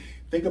understanding.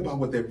 Think about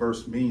what that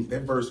verse means.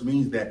 That verse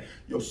means that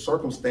your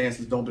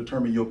circumstances don't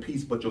determine your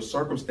peace, but your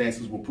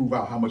circumstances will prove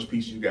out how much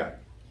peace you got.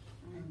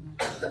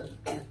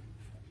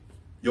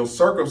 Your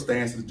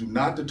circumstances do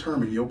not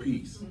determine your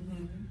peace,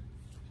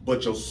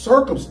 but your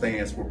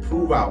circumstance will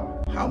prove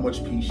out how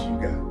much peace you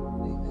got.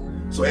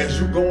 So as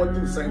you're going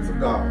through, saints of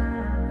God,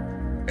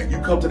 and you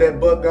come to that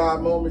but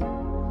God moment,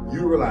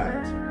 you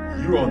realize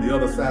you're on the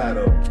other side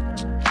of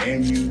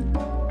and you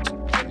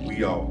and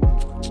we all.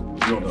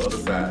 You're on the other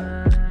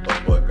side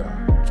of but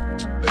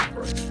God. Let's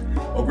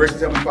pray. Oh,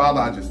 gracious Heavenly Father,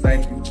 I just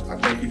thank you. I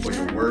thank you for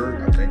your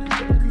word. I thank you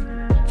for the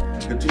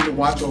people. Continue to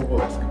watch over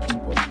us and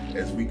keep us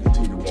as we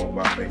continue to walk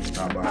by faith,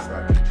 not by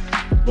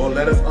sight. Lord,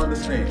 let us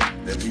understand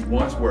that we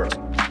once were,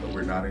 but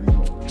we're not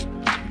anymore.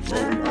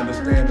 Lord, we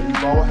understand that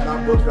we've all had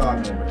our but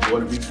God moment.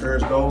 Lord, and we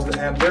encourage those that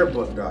have their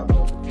but God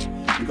moment.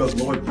 Because,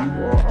 Lord, you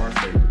are our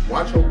Savior.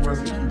 Watch over us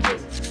and keep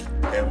us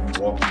as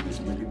we walk through this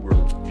wicked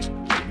world.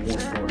 But more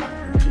importantly,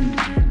 continue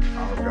to be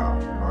our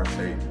God, our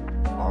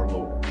Savior, our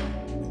Lord.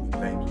 And we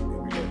thank you and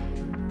we love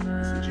you.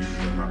 This is Jesus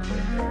in my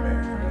prayer.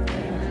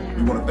 Amen.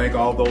 We want to thank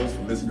all those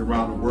for listening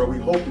around the world. We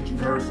hope that you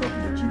heard something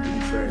that you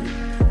can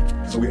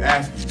say. So we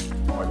ask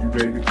you, are you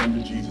ready to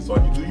come to Jesus?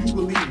 Do you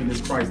believe in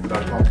this Christ that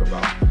I talked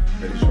about?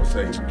 That is your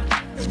Savior.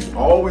 And we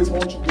always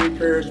want you to be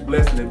encouraged,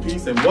 blessed, and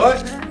peace. And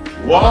what?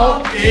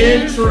 Walk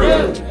in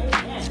truth.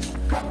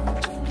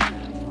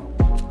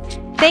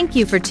 Thank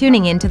you for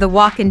tuning in to the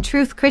Walk in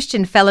Truth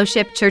Christian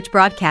Fellowship Church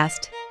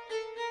broadcast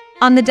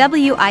on the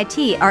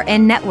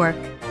WITRN network.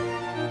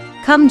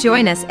 Come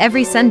join us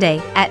every Sunday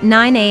at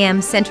 9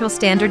 a.m. Central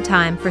Standard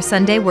Time for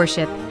Sunday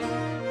worship.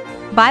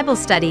 Bible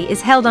study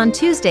is held on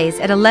Tuesdays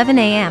at 11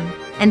 a.m.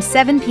 and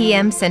 7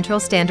 p.m. Central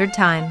Standard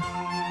Time.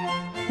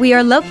 We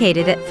are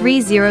located at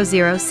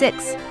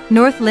 3006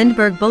 North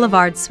Lindbergh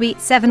Boulevard, Suite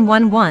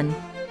 711,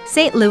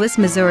 St. Louis,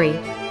 Missouri,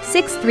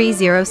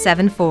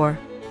 63074.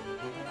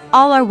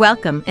 All are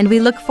welcome, and we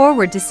look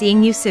forward to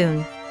seeing you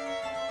soon.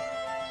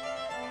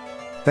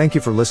 Thank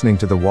you for listening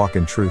to the Walk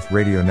in Truth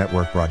Radio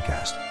Network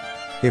broadcast.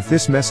 If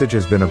this message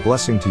has been a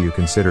blessing to you,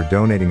 consider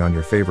donating on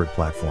your favorite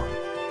platform.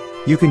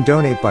 You can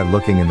donate by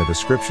looking in the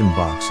description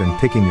box and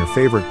picking your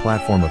favorite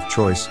platform of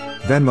choice,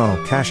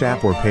 Venmo, Cash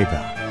App, or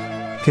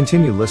PayPal.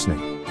 Continue listening.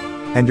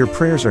 And your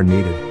prayers are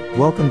needed,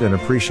 welcomed, and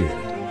appreciated.